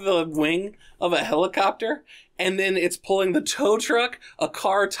it over the wing of a helicopter, and then it's pulling the tow truck, a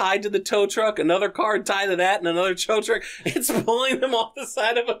car tied to the tow truck, another car tied to that, and another tow truck. It's pulling them off the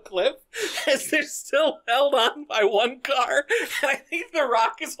side of a cliff as they're still held on by one car. And I think The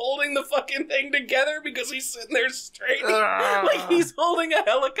Rock is holding the fucking thing together because he's sitting there straight. Like he's holding a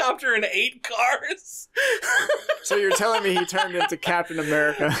helicopter and 8 cars. So you're telling me he turned into Captain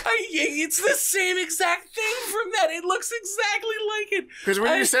America? It's the same exact thing from that. It looks exactly like it. Because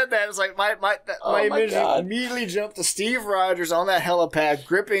when you said that, it's like my image immediately immediately jump to Steve Rogers on that helipad,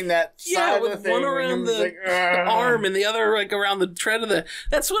 gripping that side with of the thing. One around the arm and the other like around the tread of the...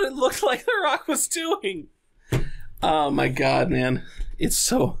 That's what it looked like The Rock was doing. Oh my god, man. It's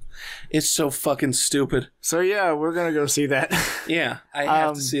so fucking stupid. So yeah, we're gonna go see that. Yeah, I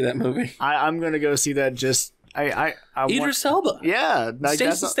have to see that movie. I'm gonna go see that just... Idris Elba. Yeah. Like,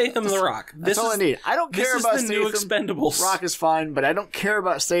 Jason Statham and The Rock. That's all I need. I don't care about Statham. New Expendables. Rock is fine, but I don't care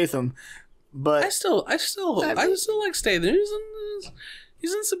about Statham. But I still like Statham.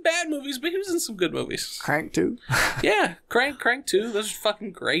 He's in some bad movies, but he was in some good movies. Crank 2? Yeah, Crank 2. Those are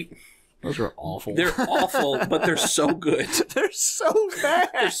fucking great. Those are awful. They're awful, but they're so good. They're so bad.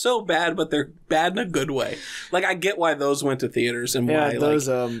 They're so bad, but they're bad in a good way. Like, I get why those went to theaters and why those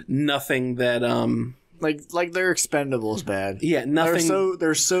nothing that like they're Expendables bad. Yeah, nothing.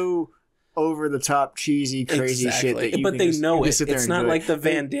 They're so over the top, cheesy, crazy shit that you but they know it. It's not like the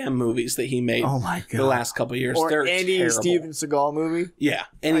Van Damme movies that he made. Oh my god! The last couple of years, or they're Andy terrible. Steven Seagal movie. Yeah,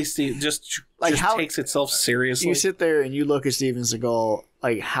 Andy Steven just takes itself seriously. You sit there and you look at Steven Seagal.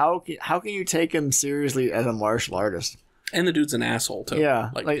 Like how can you take him seriously as a martial artist? And the dude's an asshole too.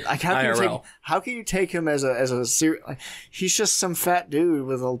 Yeah, like how can you take him as a serious? Like, he's just some fat dude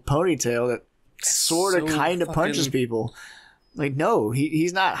with a ponytail that sort of kind of punches people. Like, no,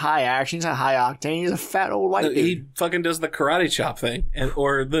 he's not high action. He's not high octane. He's a fat old white dude. He fucking does the karate chop thing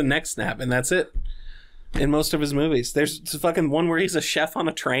or the neck snap, and that's it. In most of his movies, there's fucking one where he's a chef on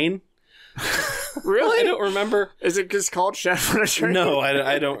a train. Really? I don't remember. Is it just called Chef on a Train? No,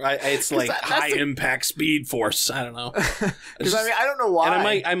 I don't. It's like high impact speed force. I don't know. Because I don't know why.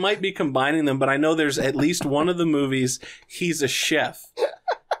 And I might be combining them, but I know there's at least one of the movies he's a chef,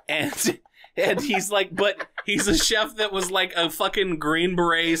 and he's like, but he's a chef that was like a fucking Green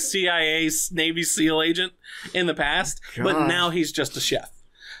Beret CIA Navy SEAL agent in the past, but now he's just a chef.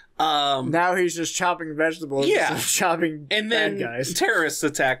 Now he's just chopping vegetables. Yeah, chopping and then bad guys. Terrorists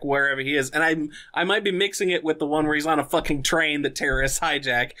attack wherever he is, and I might be mixing it with the one where he's on a fucking train that terrorists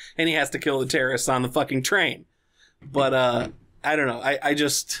hijack, and he has to kill the terrorists on the fucking train. But I don't know. I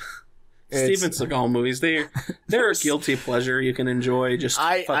just Steven Seagal movies, they're a guilty pleasure you can enjoy just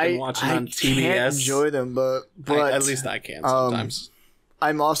fucking watching on TBS. I can't enjoy them, but at least I can sometimes.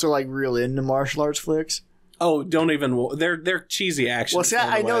 I'm also like real into martial arts flicks. Oh, don't even. They're cheesy action. Well, see,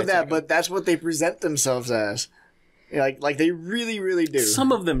 I know that, but that's what they present themselves as. Like they really, really do.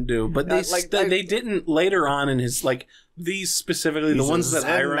 Some of them do, but they didn't later on in his these specifically the ones that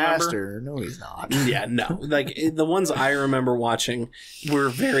I remember. Master. No, he's not. Yeah, no. Like the ones I remember watching were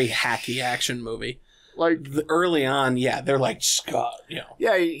very hacky action movie. Like early on, yeah, they're like Scott.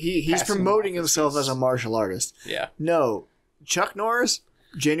 Yeah, he's promoting himself as a martial artist. Yeah. No, Chuck Norris,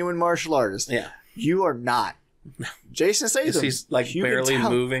 genuine martial artist. Yeah. You are not. Jason Statham. He's like barely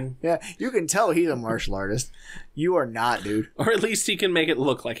moving. Yeah, you can tell he's a martial artist. You are not, dude. Or at least he can make it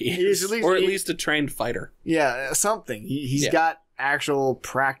look like he is. Or at least a trained fighter. Yeah, something. He's got actual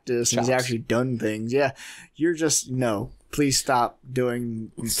practice and he's actually done things. Yeah, you're just, no. Please stop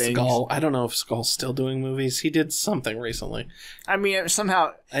doing things. Skull. I don't know if Skull's still doing movies. He did something recently. I mean,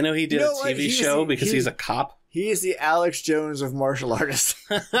 somehow. I know he did a TV show because he's a cop. He is the Alex Jones of martial artists.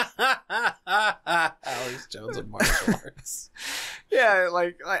 Alex Jones of martial arts. Yeah,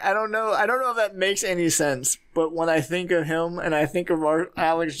 like I don't know if that makes any sense. But when I think of him and I think of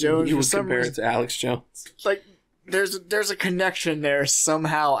Alex Jones, you would compare it to Alex Jones. Like there's a connection there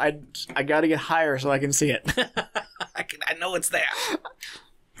somehow. I got to get higher so I can see it. I know it's there.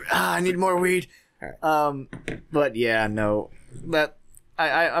 I need more weed. Right. But yeah, no,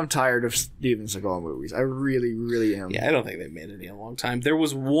 I'm tired of Steven Seagal movies. I really, really am. Yeah, I don't think they've made any in a long time. There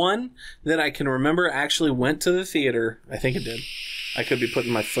was one that I can remember actually went to the theater. I think it did. I could be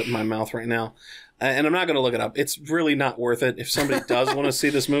putting my foot in my mouth right now. And I'm not going to look it up. It's really not worth it. If somebody does want to see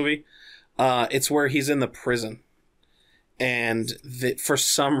this movie, it's where he's in the prison. And for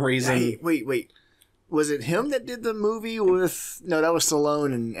some reason... Wait. Was it him that did the movie with... No, that was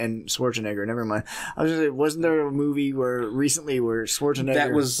Stallone and Schwarzenegger. Never mind. I was just saying, wasn't there a movie recently where Schwarzenegger...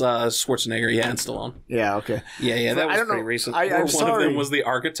 That was Schwarzenegger, yeah, and Stallone. Yeah, okay. Yeah, that was pretty recent. I'm sorry. One of them was The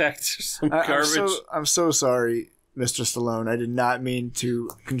Architect or some garbage. I'm so sorry, Mr. Stallone. I did not mean to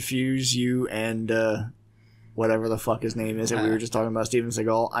confuse you and whatever the fuck his name is that we were just talking about, Steven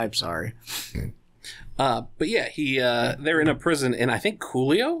Seagal. I'm sorry. But yeah, they're in a prison, and I think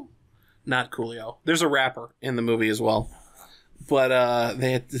Coolio? Not Coolio. There's a rapper in the movie as well. But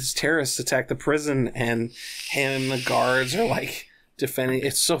they had this terrorists attack the prison, and him and the guards are like defending.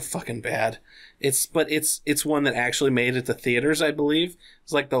 It's so fucking bad. It's one that actually made it to theaters, I believe.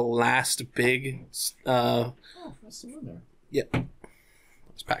 It's like the last big. That's still in there. Yeah, I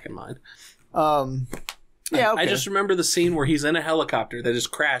was packing mine. Yeah, okay. I just remember the scene where he's in a helicopter that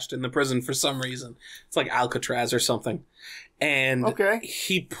just crashed in the prison for some reason. It's like Alcatraz or something. And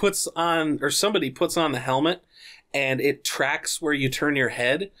he puts on, or somebody puts on the helmet, and it tracks where you turn your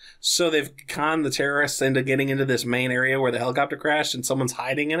head. So they've conned the terrorists into getting into this main area where the helicopter crashed and someone's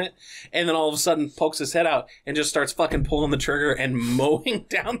hiding in it. And then all of a sudden pokes his head out and just starts fucking pulling the trigger and mowing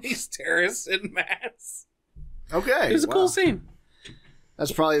down these terrorists in mass. Okay. It was a cool scene.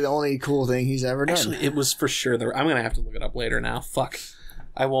 That's probably the only cool thing he's ever done. Actually, it was for sure. I'm going to have to look it up later now. Fuck.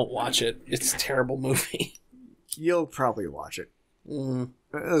 I won't watch it. It's a terrible movie. You'll probably watch it.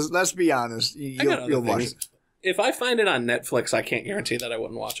 Let's be honest. You'll watch it. If I find it on Netflix, I can't guarantee that I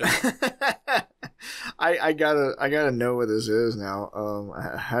wouldn't watch it. I gotta know what this is now.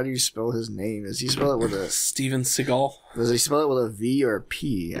 How do you spell his name? Does he spell it with a Steven Seagal? Does he spell it with a V or a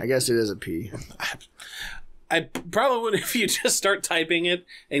P? I guess it is a P. I probably would if you just start typing it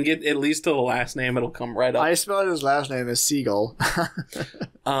and get at least to the last name, it'll come right up. I spelled his last name as Seagull.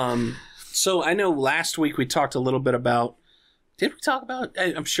 So I know last week we talked a little bit about. Did we talk about?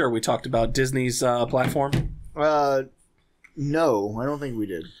 I'm sure we talked about Disney's platform. No, I don't think we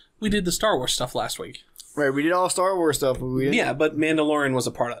did. We did the Star Wars stuff last week. Right, we did all Star Wars stuff, but we didn't. Yeah, but Mandalorian was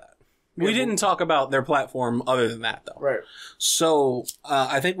a part of that. We didn't talk about their platform other than that, though. Right. So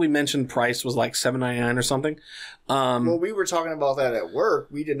I think we mentioned price was like $7.99 or something. Well, we were talking about that at work.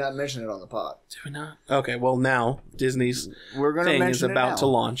 We did not mention it on the pod. Did we not? Okay, well now Disney's thing is about to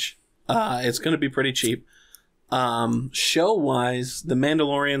launch. It's going to be pretty cheap. Show-wise, The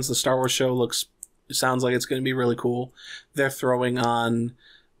Mandalorian's, the Star Wars show, sounds like it's going to be really cool. They're throwing on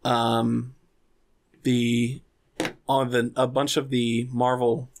a bunch of the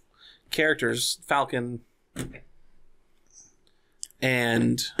Marvel characters, Falcon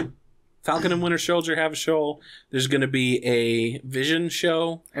and Winter Soldier have a show. There's going to be a Vision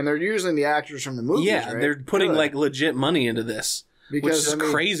show, and they're using the actors from the movies. Yeah, right? They're putting like legit money into this, which is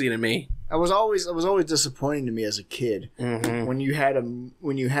crazy to me. It was always disappointing to me as a kid when you had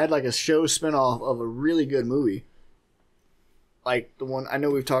like a show spinoff of a really good movie, like the one I know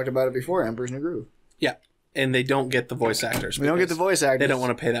we've talked about it before, Emperor's New Groove. Yeah, and they don't get the voice actors. They don't get the voice actors. They don't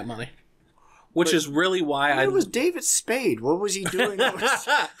want to pay that money, which is really why It was David Spade. What was he doing? Did he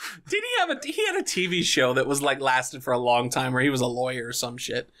have he had a TV show that was like lasted for a long time where he was a lawyer or some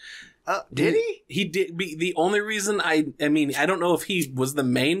shit. Did he? He did. The only reason I mean, I don't know if he was the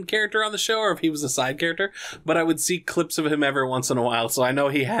main character on the show or if he was a side character, but I would see clips of him every once in a while, so I know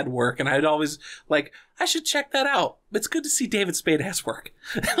he had work, and I'd always like, I should check that out. It's good to see David Spade has work.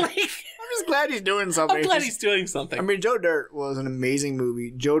 I'm just glad he's doing something. I'm glad he's doing something. I mean, Joe Dirt was an amazing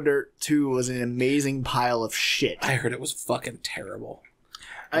movie. Joe Dirt 2 was an amazing pile of shit. I heard it was fucking terrible.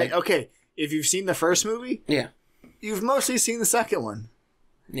 Okay, if you've seen the first movie, yeah, you've mostly seen the second one.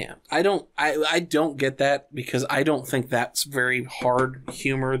 Yeah, I don't get that because I don't think that's very hard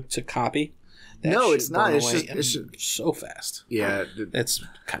humor to copy. No, it's not. It's so fast. Yeah, it's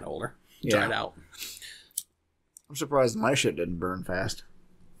kind of older. Dried out. I'm surprised my shit didn't burn fast.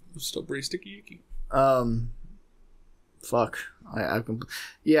 It's still pretty sticky icky. Fuck.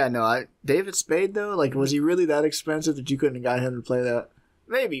 David Spade though, like, was he really that expensive that you couldn't have got him to play that?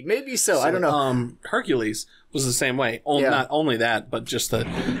 Maybe so. I don't know. Hercules was the same way. Not only that, but just the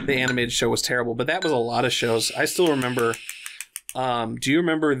animated show was terrible. But that was a lot of shows. I still remember. Do you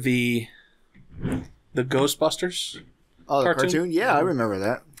remember the Ghostbusters? Oh, the cartoon? Yeah, I remember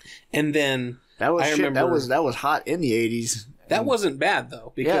that. And then that was that was hot in the 80s. That wasn't bad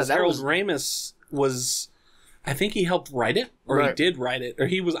though, because Harold Ramis was. I think he helped write it, or he did write it, or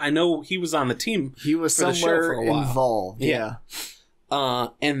he was. I know he was on the team. He was somewhere involved. Yeah.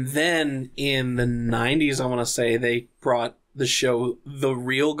 And then in the 90s, I want to say, they brought the show The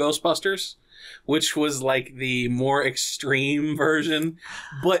Real Ghostbusters, which was like the more extreme version.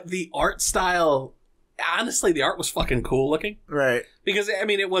 But the art style, honestly, the art was fucking cool looking. Right. Because, I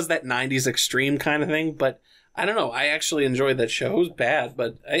mean, it was that 90s extreme kind of thing. But I don't know. I actually enjoyed that show. It was bad,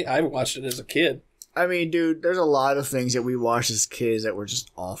 but I watched it as a kid. I mean, dude, there's a lot of things that we watched as kids that were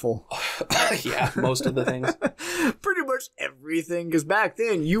just awful. Yeah, most of the things. Pretty much everything. Because back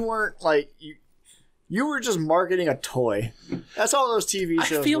then, you weren't like... You were just marketing a toy. That's all those TV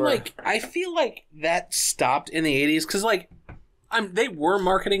shows were. I feel like that stopped in the 80s. Because, like, they were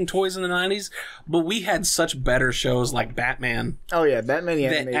marketing toys in the 90s, but we had such better shows like Batman. Oh, yeah. Batman the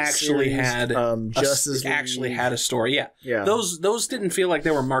Animated actually series, had Justice League. Actually had a story. Yeah. Those didn't feel like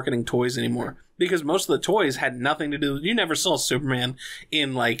they were marketing toys anymore. Because most of the toys had nothing to do... You never saw Superman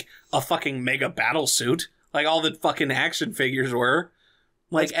in, like, a fucking mega battle suit. Like, all the fucking action figures were.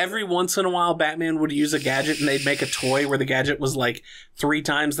 Like, every once in a while, Batman would use a gadget and they'd make a toy where the gadget was, like, 3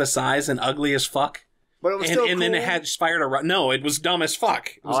 times the size and ugly as fuck. But it was still cool. And then it had fired a... No, it was dumb as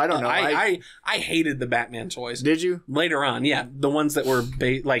fuck. Was, I don't know. I hated the Batman toys. Did you? Later on, yeah. The ones that were,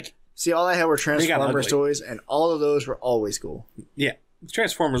 like... See, all I had were Transformers toys, and all of those were always cool. Yeah.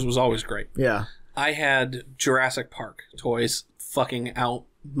 Transformers was always great. Yeah. I had Jurassic Park toys fucking out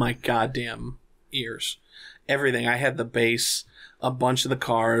my goddamn ears. Everything. I had the base, a bunch of the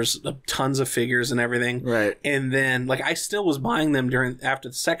cars, tons of figures and everything. Right. And then, like, I still was buying them after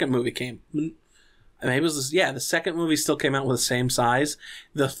the second movie came. Maybe it was the second movie still came out with the same size.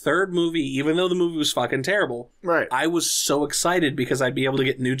 The third movie, even though the movie was fucking terrible, right? I was so excited because I'd be able to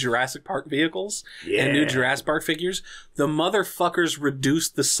get new Jurassic Park vehicles and new Jurassic Park figures. The motherfuckers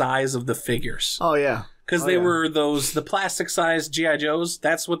reduced the size of the figures. Oh yeah, because they were the plastic sized G.I. Joes.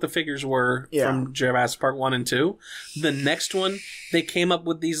 That's what the figures were from Jurassic Park 1 and 2. The next one, they came up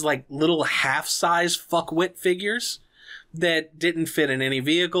with these like little half size fuckwit figures that didn't fit in any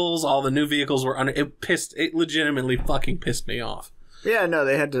vehicles. All the new vehicles were it legitimately fucking pissed me off. Yeah, no,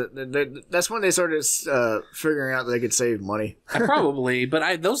 they had to. That's when they started figuring out that they could save money.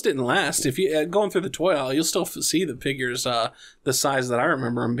 But those didn't last. If you going through the toy aisle, you'll still see the figures the size that I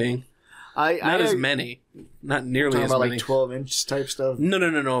remember them being. Not as many, not nearly as many. Like 12-inch type stuff. No.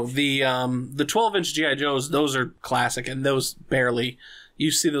 The 12-inch GI Joes, those are classic, and those barely. You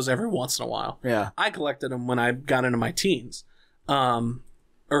see those every once in a while. Yeah. I collected them when I got into my teens. Or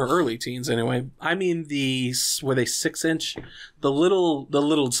early teens, anyway. I mean, were they 6-inch? The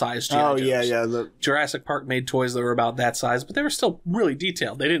little size G.I. Joes. Oh, yeah. Jurassic Park made toys that were about that size, but they were still really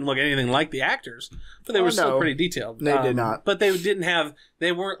detailed. They didn't look anything like the actors, but they were still pretty detailed. They did not. But they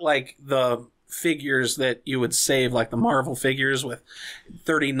weren't like the figures that you would save, like the Marvel figures with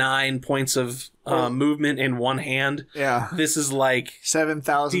 39 points of movement in one hand. Yeah. This is like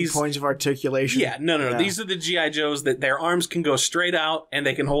 7,000 points of articulation. Yeah, no. These are the G.I. Joes that their arms can go straight out and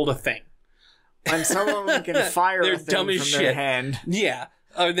they can hold a thing. And some of them can fire a thing from their hand. Yeah.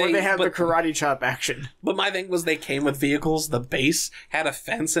 Or they have the karate chop action. But my thing was they came with vehicles. The base had a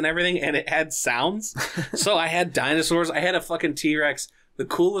fence and everything, and it had sounds. So I had dinosaurs. I had a fucking T-Rex. The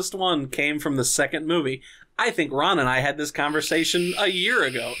coolest one came from the second movie. I think Ron and I had this conversation a year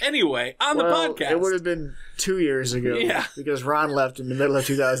ago. Anyway, on the podcast. It would have been 2 years ago. Yeah. Because Ron left in the middle of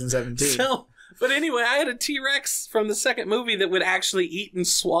 2017. But anyway, I had a T-Rex from the second movie that would actually eat and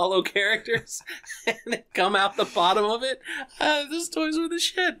swallow characters and it'd come out the bottom of it. Those toys were the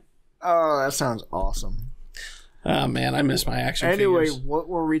shit. Oh, that sounds awesome. Oh, man, I miss my action figures. Anyway, what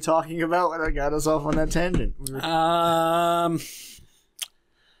were we talking about when I got us off on that tangent?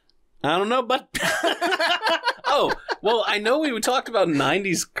 I don't know, but... Oh, well, I know we talked about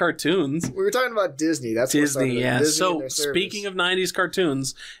 90s cartoons. We were talking about Disney. That's Disney, yeah. Disney so, speaking of 90s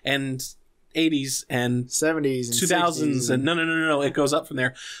cartoons and 80s and 70s and 2000s 60s and no, it goes up from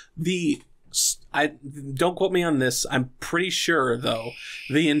there. Don't quote me on this. I'm pretty sure, though,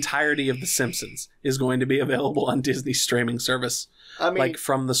 the entirety of The Simpsons is going to be available on Disney's streaming service. I mean, like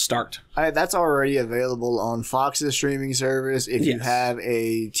from the start. That's already available on Fox's streaming service. If you have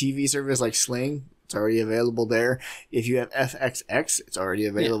a TV service like Sling, it's already available there. If you have FXX, it's already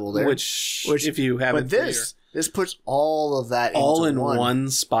available there. Which if you haven't, but this puts all of that all into in one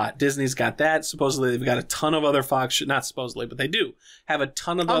spot. Disney's got that. Supposedly they've got a ton of other Fox not supposedly, but they do have a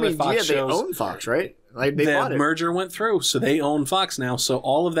ton of other Fox shows. They own Fox, right? Like they bought it. The merger went through, so they own Fox now. So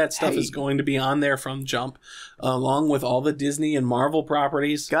all of that stuff is going to be on there from jump, along with all the Disney and Marvel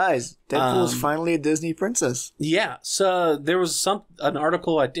properties. Guys, Deadpool's finally a Disney princess. Yeah. So there was an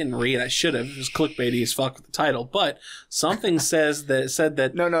article I didn't read. I should have. It was clickbaity as fuck with the title, but something said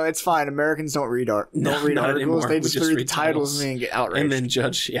that no, it's fine. Americans don't read articles. Anymore. They just read titles and get outraged and then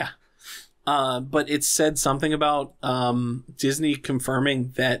judge. Yeah. But it said something about Disney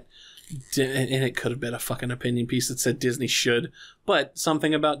confirming that. And it could have been a fucking opinion piece that said Disney should, but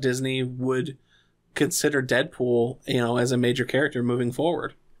something about Disney would consider Deadpool, as a major character moving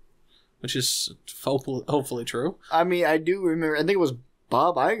forward, which is hopefully true. I mean, I do remember. I think it was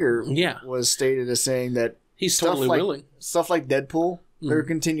Bob Iger. Was stated as saying that he's totally willing. Stuff like Deadpool, they're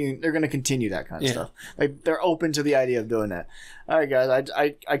going to continue that kind of stuff. Like they're open to the idea of doing that. All right, guys.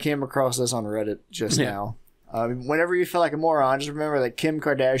 I came across this on Reddit just now. Whenever you feel like a moron, just remember that Kim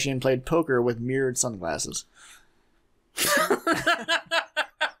Kardashian played poker with mirrored sunglasses. So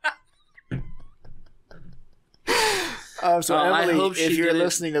Emily, if you're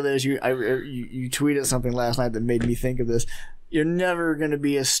listening to this, you tweeted something last night that made me think of this. You're never going to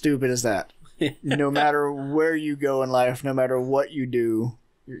be as stupid as that. No matter where you go in life, no matter what you do,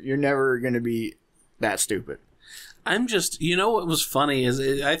 you're never going to be that stupid. I'm just, what was funny is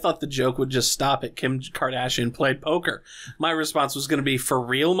I thought the joke would just stop at Kim Kardashian played poker. My response was going to be, for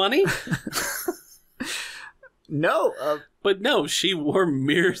real money? No. But no, she wore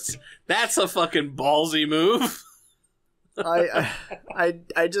mirrors. That's a fucking ballsy move.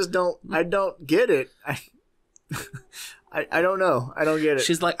 I just don't. I don't get it. I don't know. I don't get it.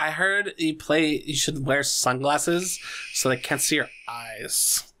 She's like, I heard you should wear sunglasses so they can't see your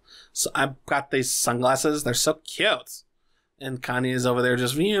eyes. So I've got these sunglasses. They're so cute. And Kanye is over there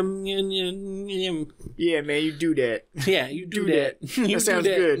just, yum, yum, yum, yum. Yeah, man, you do that. Yeah, you do that. That sounds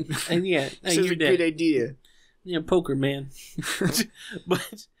good. And yeah, sounds a good idea. Yeah, poker, man.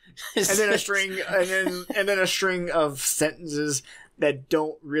 But and then a string of sentences that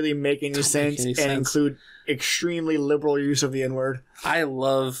don't really make any sense and include extremely liberal use of the N-word. I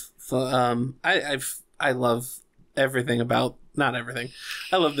love I love everything about, not everything.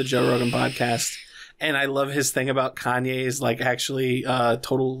 I love the Joe Rogan podcast, and I love his thing about Kanye is like actually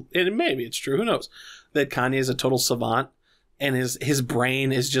total, and maybe it's true, who knows, that Kanye is a total savant, and his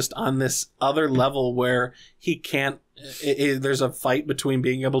brain is just on this other level where he can't. There's a fight between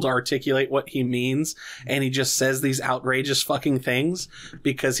being able to articulate what he means, and he just says these outrageous fucking things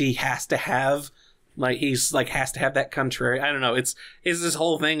because he has to have, like, has to have that contrary. I don't know. It's this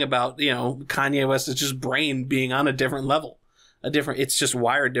whole thing about, you know, Kanye West's just brain being on a different level, it's just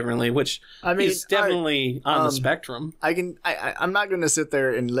wired differently, which is definitely on the spectrum. I'm not going to sit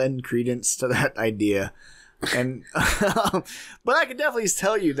there and lend credence to that idea. And but I can definitely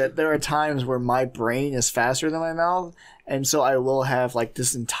tell you that there are times where my brain is faster than my mouth, and so I will have like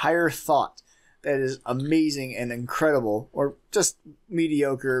this entire thought that is amazing and incredible, or just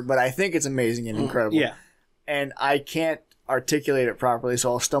mediocre, but I think it's amazing and incredible. Yeah. And I can't articulate it properly,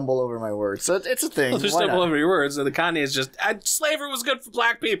 so I'll stumble over my words. So it's a thing. Well, stumble over your words. And the Kanye is just, slavery was good for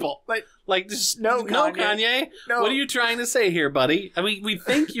black people. Like just no, Kanye. No. What are you trying to say here, buddy? I mean, we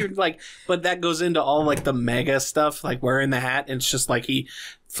think you're like, but that goes into all like the mega stuff, like wearing the hat. And it's just like he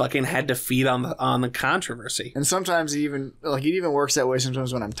fucking had to feed on the controversy. And sometimes it even works that way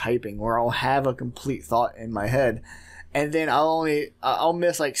sometimes when I'm typing, where I'll have a complete thought in my head, and then I'll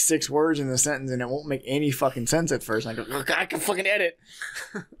miss like 6 words in the sentence, and it won't make any fucking sense at first. And I go, look, I can fucking edit.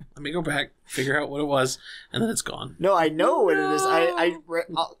 Let me go back, figure out what it was, and then it's gone. No, I know what it is.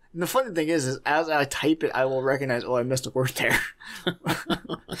 The funny thing is as I type it, I will recognize, I missed a word there.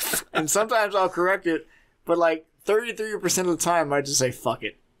 And sometimes I'll correct it, but like 33% of the time, I just say, fuck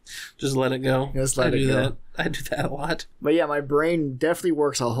it. Just let it go. Just let it go. I do that a lot. But yeah, my brain definitely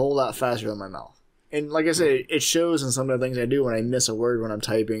works a whole lot faster than my mouth. And like I said, it shows in some of the things I do when I miss a word when I'm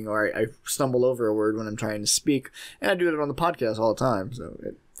typing, or I stumble over a word when I'm trying to speak. And I do it on the podcast all the time, so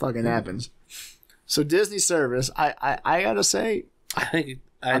it fucking happens. So Disney service, I gotta say, I think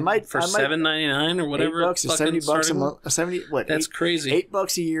I might for $7.99 or whatever. $8 or $70 a month. That's crazy.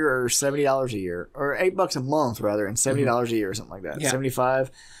 $8 a year or $70 a year, or $8 a month rather, and $70 a year or something like that. Yeah. $75.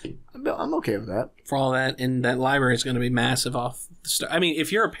 I'm okay with that. For all that, and that library is going to be massive off the start. I mean,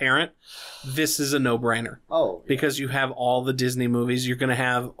 if you're a parent, this is a no-brainer. Oh, because you have all the Disney movies. You're going to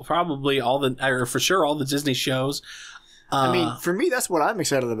have probably for sure all the Disney shows. I mean, for me, that's what I'm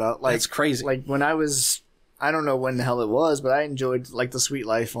excited about. Like, that's crazy. Like when I was, I don't know when the hell it was, but I enjoyed like The Sweet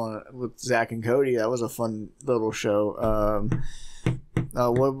Life with Zach and Cody. That was a fun little show.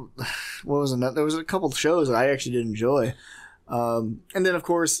 What was another? There was a couple of shows that I actually did enjoy. And then of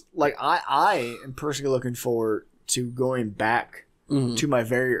course, like I am personally looking forward to going back to my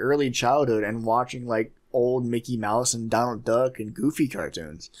very early childhood and watching like old Mickey Mouse and Donald Duck and Goofy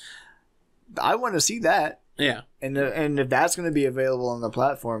cartoons. I want to see that. Yeah. And if that's going to be available on the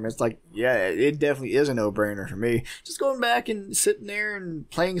platform, it's like, yeah, it definitely is a no-brainer for me. Just going back and sitting there and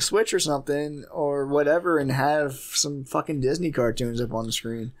playing Switch or something or whatever and have some fucking Disney cartoons up on the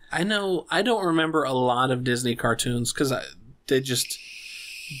screen. I know. I don't remember a lot of Disney cartoons because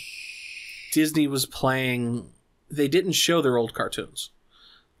Disney was playing. They didn't show their old cartoons.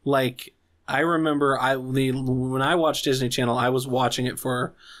 Like, I remember when I watched Disney Channel, I was watching it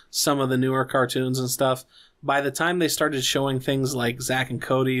for some of the newer cartoons and stuff. By the time they started showing things like Zack and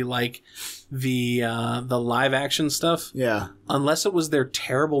Cody, like the live action stuff, yeah, unless it was their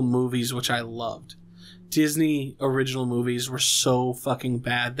terrible movies, which I loved, Disney original movies were so fucking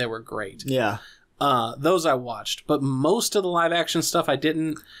bad they were great. Yeah. Those I watched, but most of the live action stuff I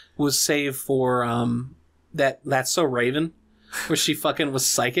didn't was saved for That's So Raven, where she fucking was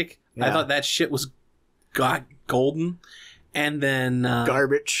psychic. Yeah. I thought that shit was golden. And then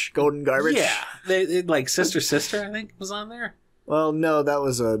golden garbage. Yeah, they like Sister, I think was on there. Well, no, that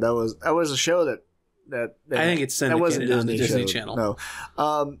was a show that I think it's syndicated on the Disney Channel. No,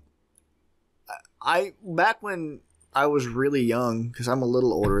 I back when I was really young, because I'm a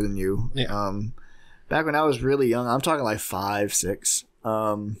little older than you. Yeah. Back when I was really young, I'm talking like 5, 6.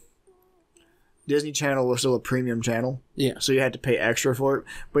 Disney Channel was still a premium channel. Yeah. So you had to pay extra for it.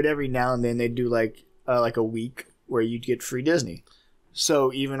 But every now and then they'd do like a week where you'd get free Disney.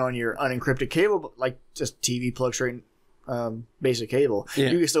 So even on your unencrypted cable, like just TV plug straight basic cable,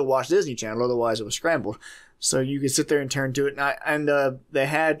 you could still watch Disney Channel. Otherwise, it was scrambled. So you could sit there and turn to it. And they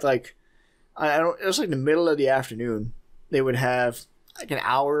had like, it was like the middle of the afternoon. They would have like an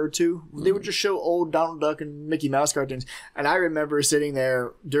hour or two. They would just show old Donald Duck and Mickey Mouse cartoons. And I remember sitting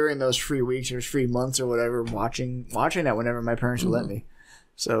there during those free weeks or free months or whatever, watching that whenever my parents would let me.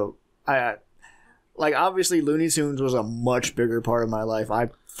 So like, obviously, Looney Tunes was a much bigger part of my life. I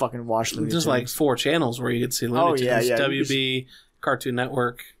fucking watched Looney Tunes. There's like 4 channels where you could see Looney Tunes. Yeah. WB, Cartoon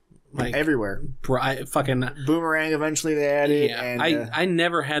Network. Like everywhere. Fucking Boomerang eventually they added. Yeah, and, I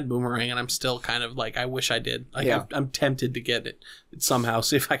never had Boomerang, and I'm still kind of like, I wish I did. Like, I'm tempted to get it somehow,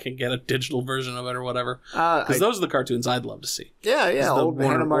 see if I can get a digital version of it or whatever. Because those are the cartoons I'd love to see. Yeah. Old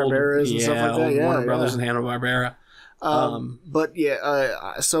Hanna-Barberas and stuff like that. Yeah, Warner Brothers and Hanna-Barbera. But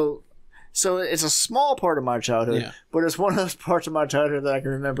yeah, so it's a small part of my childhood, but it's one of those parts of my childhood that I can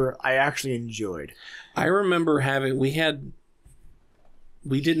remember I actually enjoyed. I remember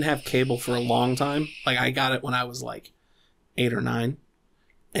we didn't have cable for a long time. Like, I got it when I was like 8 or 9.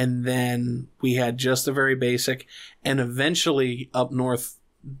 And then we had just the very basic, and eventually up north,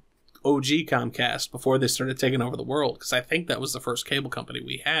 OG Comcast, before they started taking over the world, because I think that was the first cable company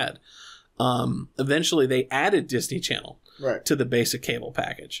we had. Eventually they added Disney Channel to the basic cable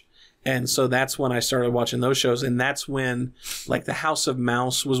package. And so that's when I started watching those shows, and that's when, like, the House of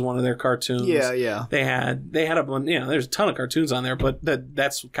Mouse was one of their cartoons. Yeah. They had a there's a ton of cartoons on there, but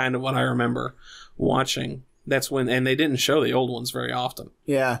that's kind of what I remember watching. That's when, and they didn't show the old ones very often.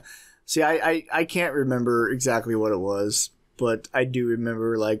 Yeah. See, I can't remember exactly what it was, but I do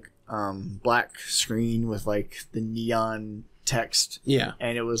remember, like, black screen with, like, the neon text. Yeah.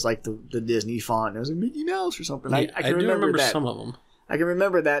 And it was, like, the Disney font. It was like Mickey Mouse or something. Yeah, I can remember that. Some of them. I can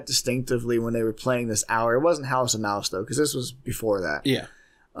remember that distinctively when they were playing this hour. It wasn't House of Mouse, though, because this was before that. Yeah.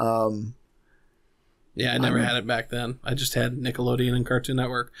 Yeah, I never had it back then. I just had Nickelodeon and Cartoon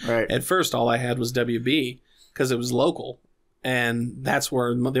Network. Right. At first, all I had was WB, because it was local. And that's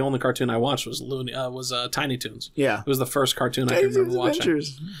where the only cartoon I watched was Tiny Toons. Yeah. It was the first cartoon I could remember watching.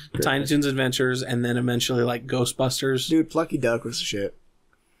 Adventures. Tiny Toons Adventures, and then eventually, like, Ghostbusters. Dude, Plucky Duck was the shit.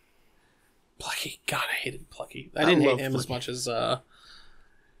 Plucky. God, I hated Plucky. I didn't hate him Plucky as much as the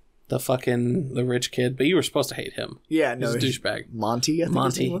rich kid, but you were supposed to hate him. Yeah, no. He's a douchebag. Monty, I think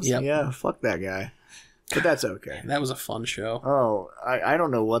his name was? Yep. Yeah, fuck that guy. But that's okay. That was a fun show. Oh, I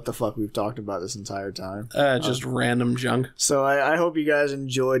don't know what the fuck we've talked about this entire time. Just random junk. So I hope you guys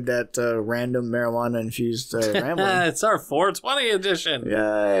enjoyed that random marijuana-infused rambling. It's our 420 edition.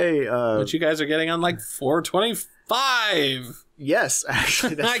 Yay. But you guys are getting on like 425. Yes,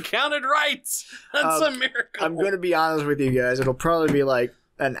 actually. I counted right. That's a miracle. I'm going to be honest with you guys. It'll probably be like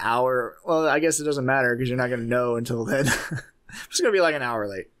an hour. Well, I guess it doesn't matter because you're not going to know until then. It's going to be like an hour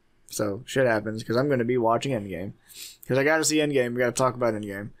late. So shit happens because I'm going to be watching Endgame. Because I got to see Endgame. We got to talk about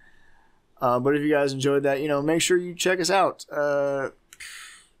Endgame. But if you guys enjoyed that, make sure you check us out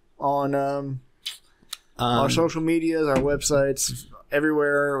on our social medias, our websites.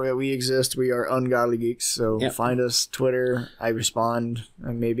 Everywhere we exist, we are Ungodly Geeks. So find us, Twitter. I respond,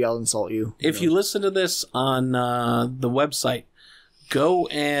 and maybe I'll insult you. If you listen to this on the website, go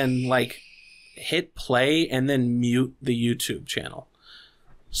and hit play and then mute the YouTube channel,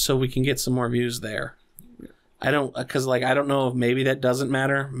 so we can get some more views there. I don't know if maybe that doesn't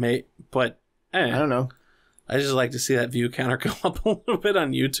matter, but I don't know. I just like to see that view counter go up a little bit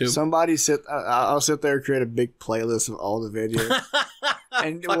on YouTube. I'll sit there and create a big playlist of all the videos.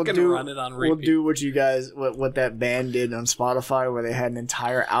 And run it on repeat. We'll do what you guys, what that band did on Spotify, where they had an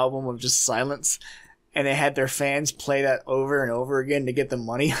entire album of just silence, and they had their fans play that over and over again to get the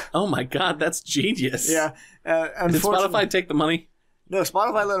money. Oh my god, that's genius! Yeah. Did Spotify take the money? No,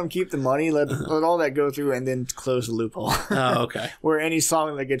 Spotify let them keep the money, let all that go through, and then close the loophole. Oh, okay. Where any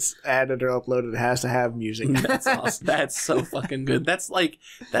song that gets added or uploaded has to have music. That's awesome. That's so fucking good. That's like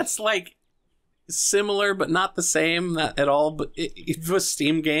similar, but not the same at all. But it was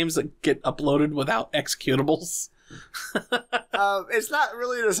Steam games that get uploaded without executables. It's not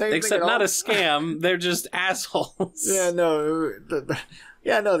really the same Except thing not a scam. They're just assholes. Yeah, no.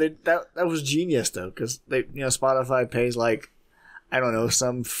 That was genius, though, because Spotify pays I don't know,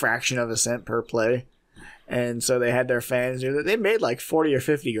 some fraction of a cent per play. And so they had their fans do that. They made 40 or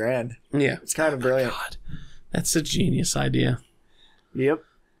 50 grand. Yeah. It's kind of brilliant. God. That's a genius idea. Yep.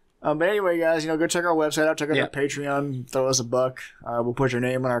 But anyway, guys, go check our website out. Check out our Patreon. Throw us a buck. We'll put your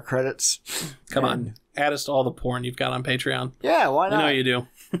name on our credits. Come on. Add us to all the porn you've got on Patreon. Yeah, why not? I know you do.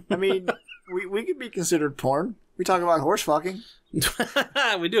 I mean, we could be considered porn. We talk about horse fucking.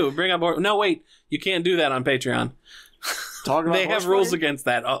 We do. Bring up... No, wait. You can't do that on Patreon. Talk about They have rules against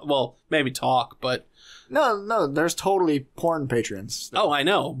that. Well, maybe talk, but... No, there's totally porn patrons. Oh, I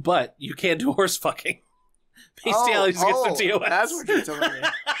know, but you can't do horse fucking. Bestiality just gets their TOS. That's what you're telling me.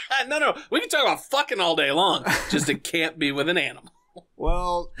 No. We can talk about fucking all day long. Just it can't be with an animal.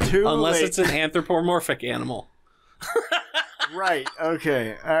 Well, unless it's an anthropomorphic animal. Right.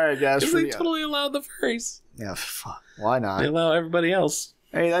 Okay. All right, guys. They totally allowed the furries. Yeah. Fuck. Why not? They allow everybody else.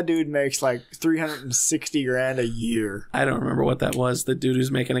 Hey, that dude makes like $360,000 a year. I don't remember what that was. The dude who's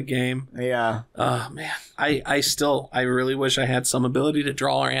making a game. Yeah. Oh man. I really wish I had some ability to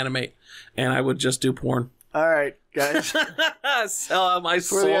draw or animate, and I would just do porn. All right, guys. Sell out my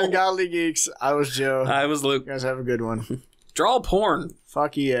soul. For the Ungodly Geeks, I was Joe. I was Luke. You guys have a good one. Draw porn.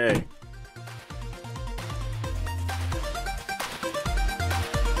 Fuck EA.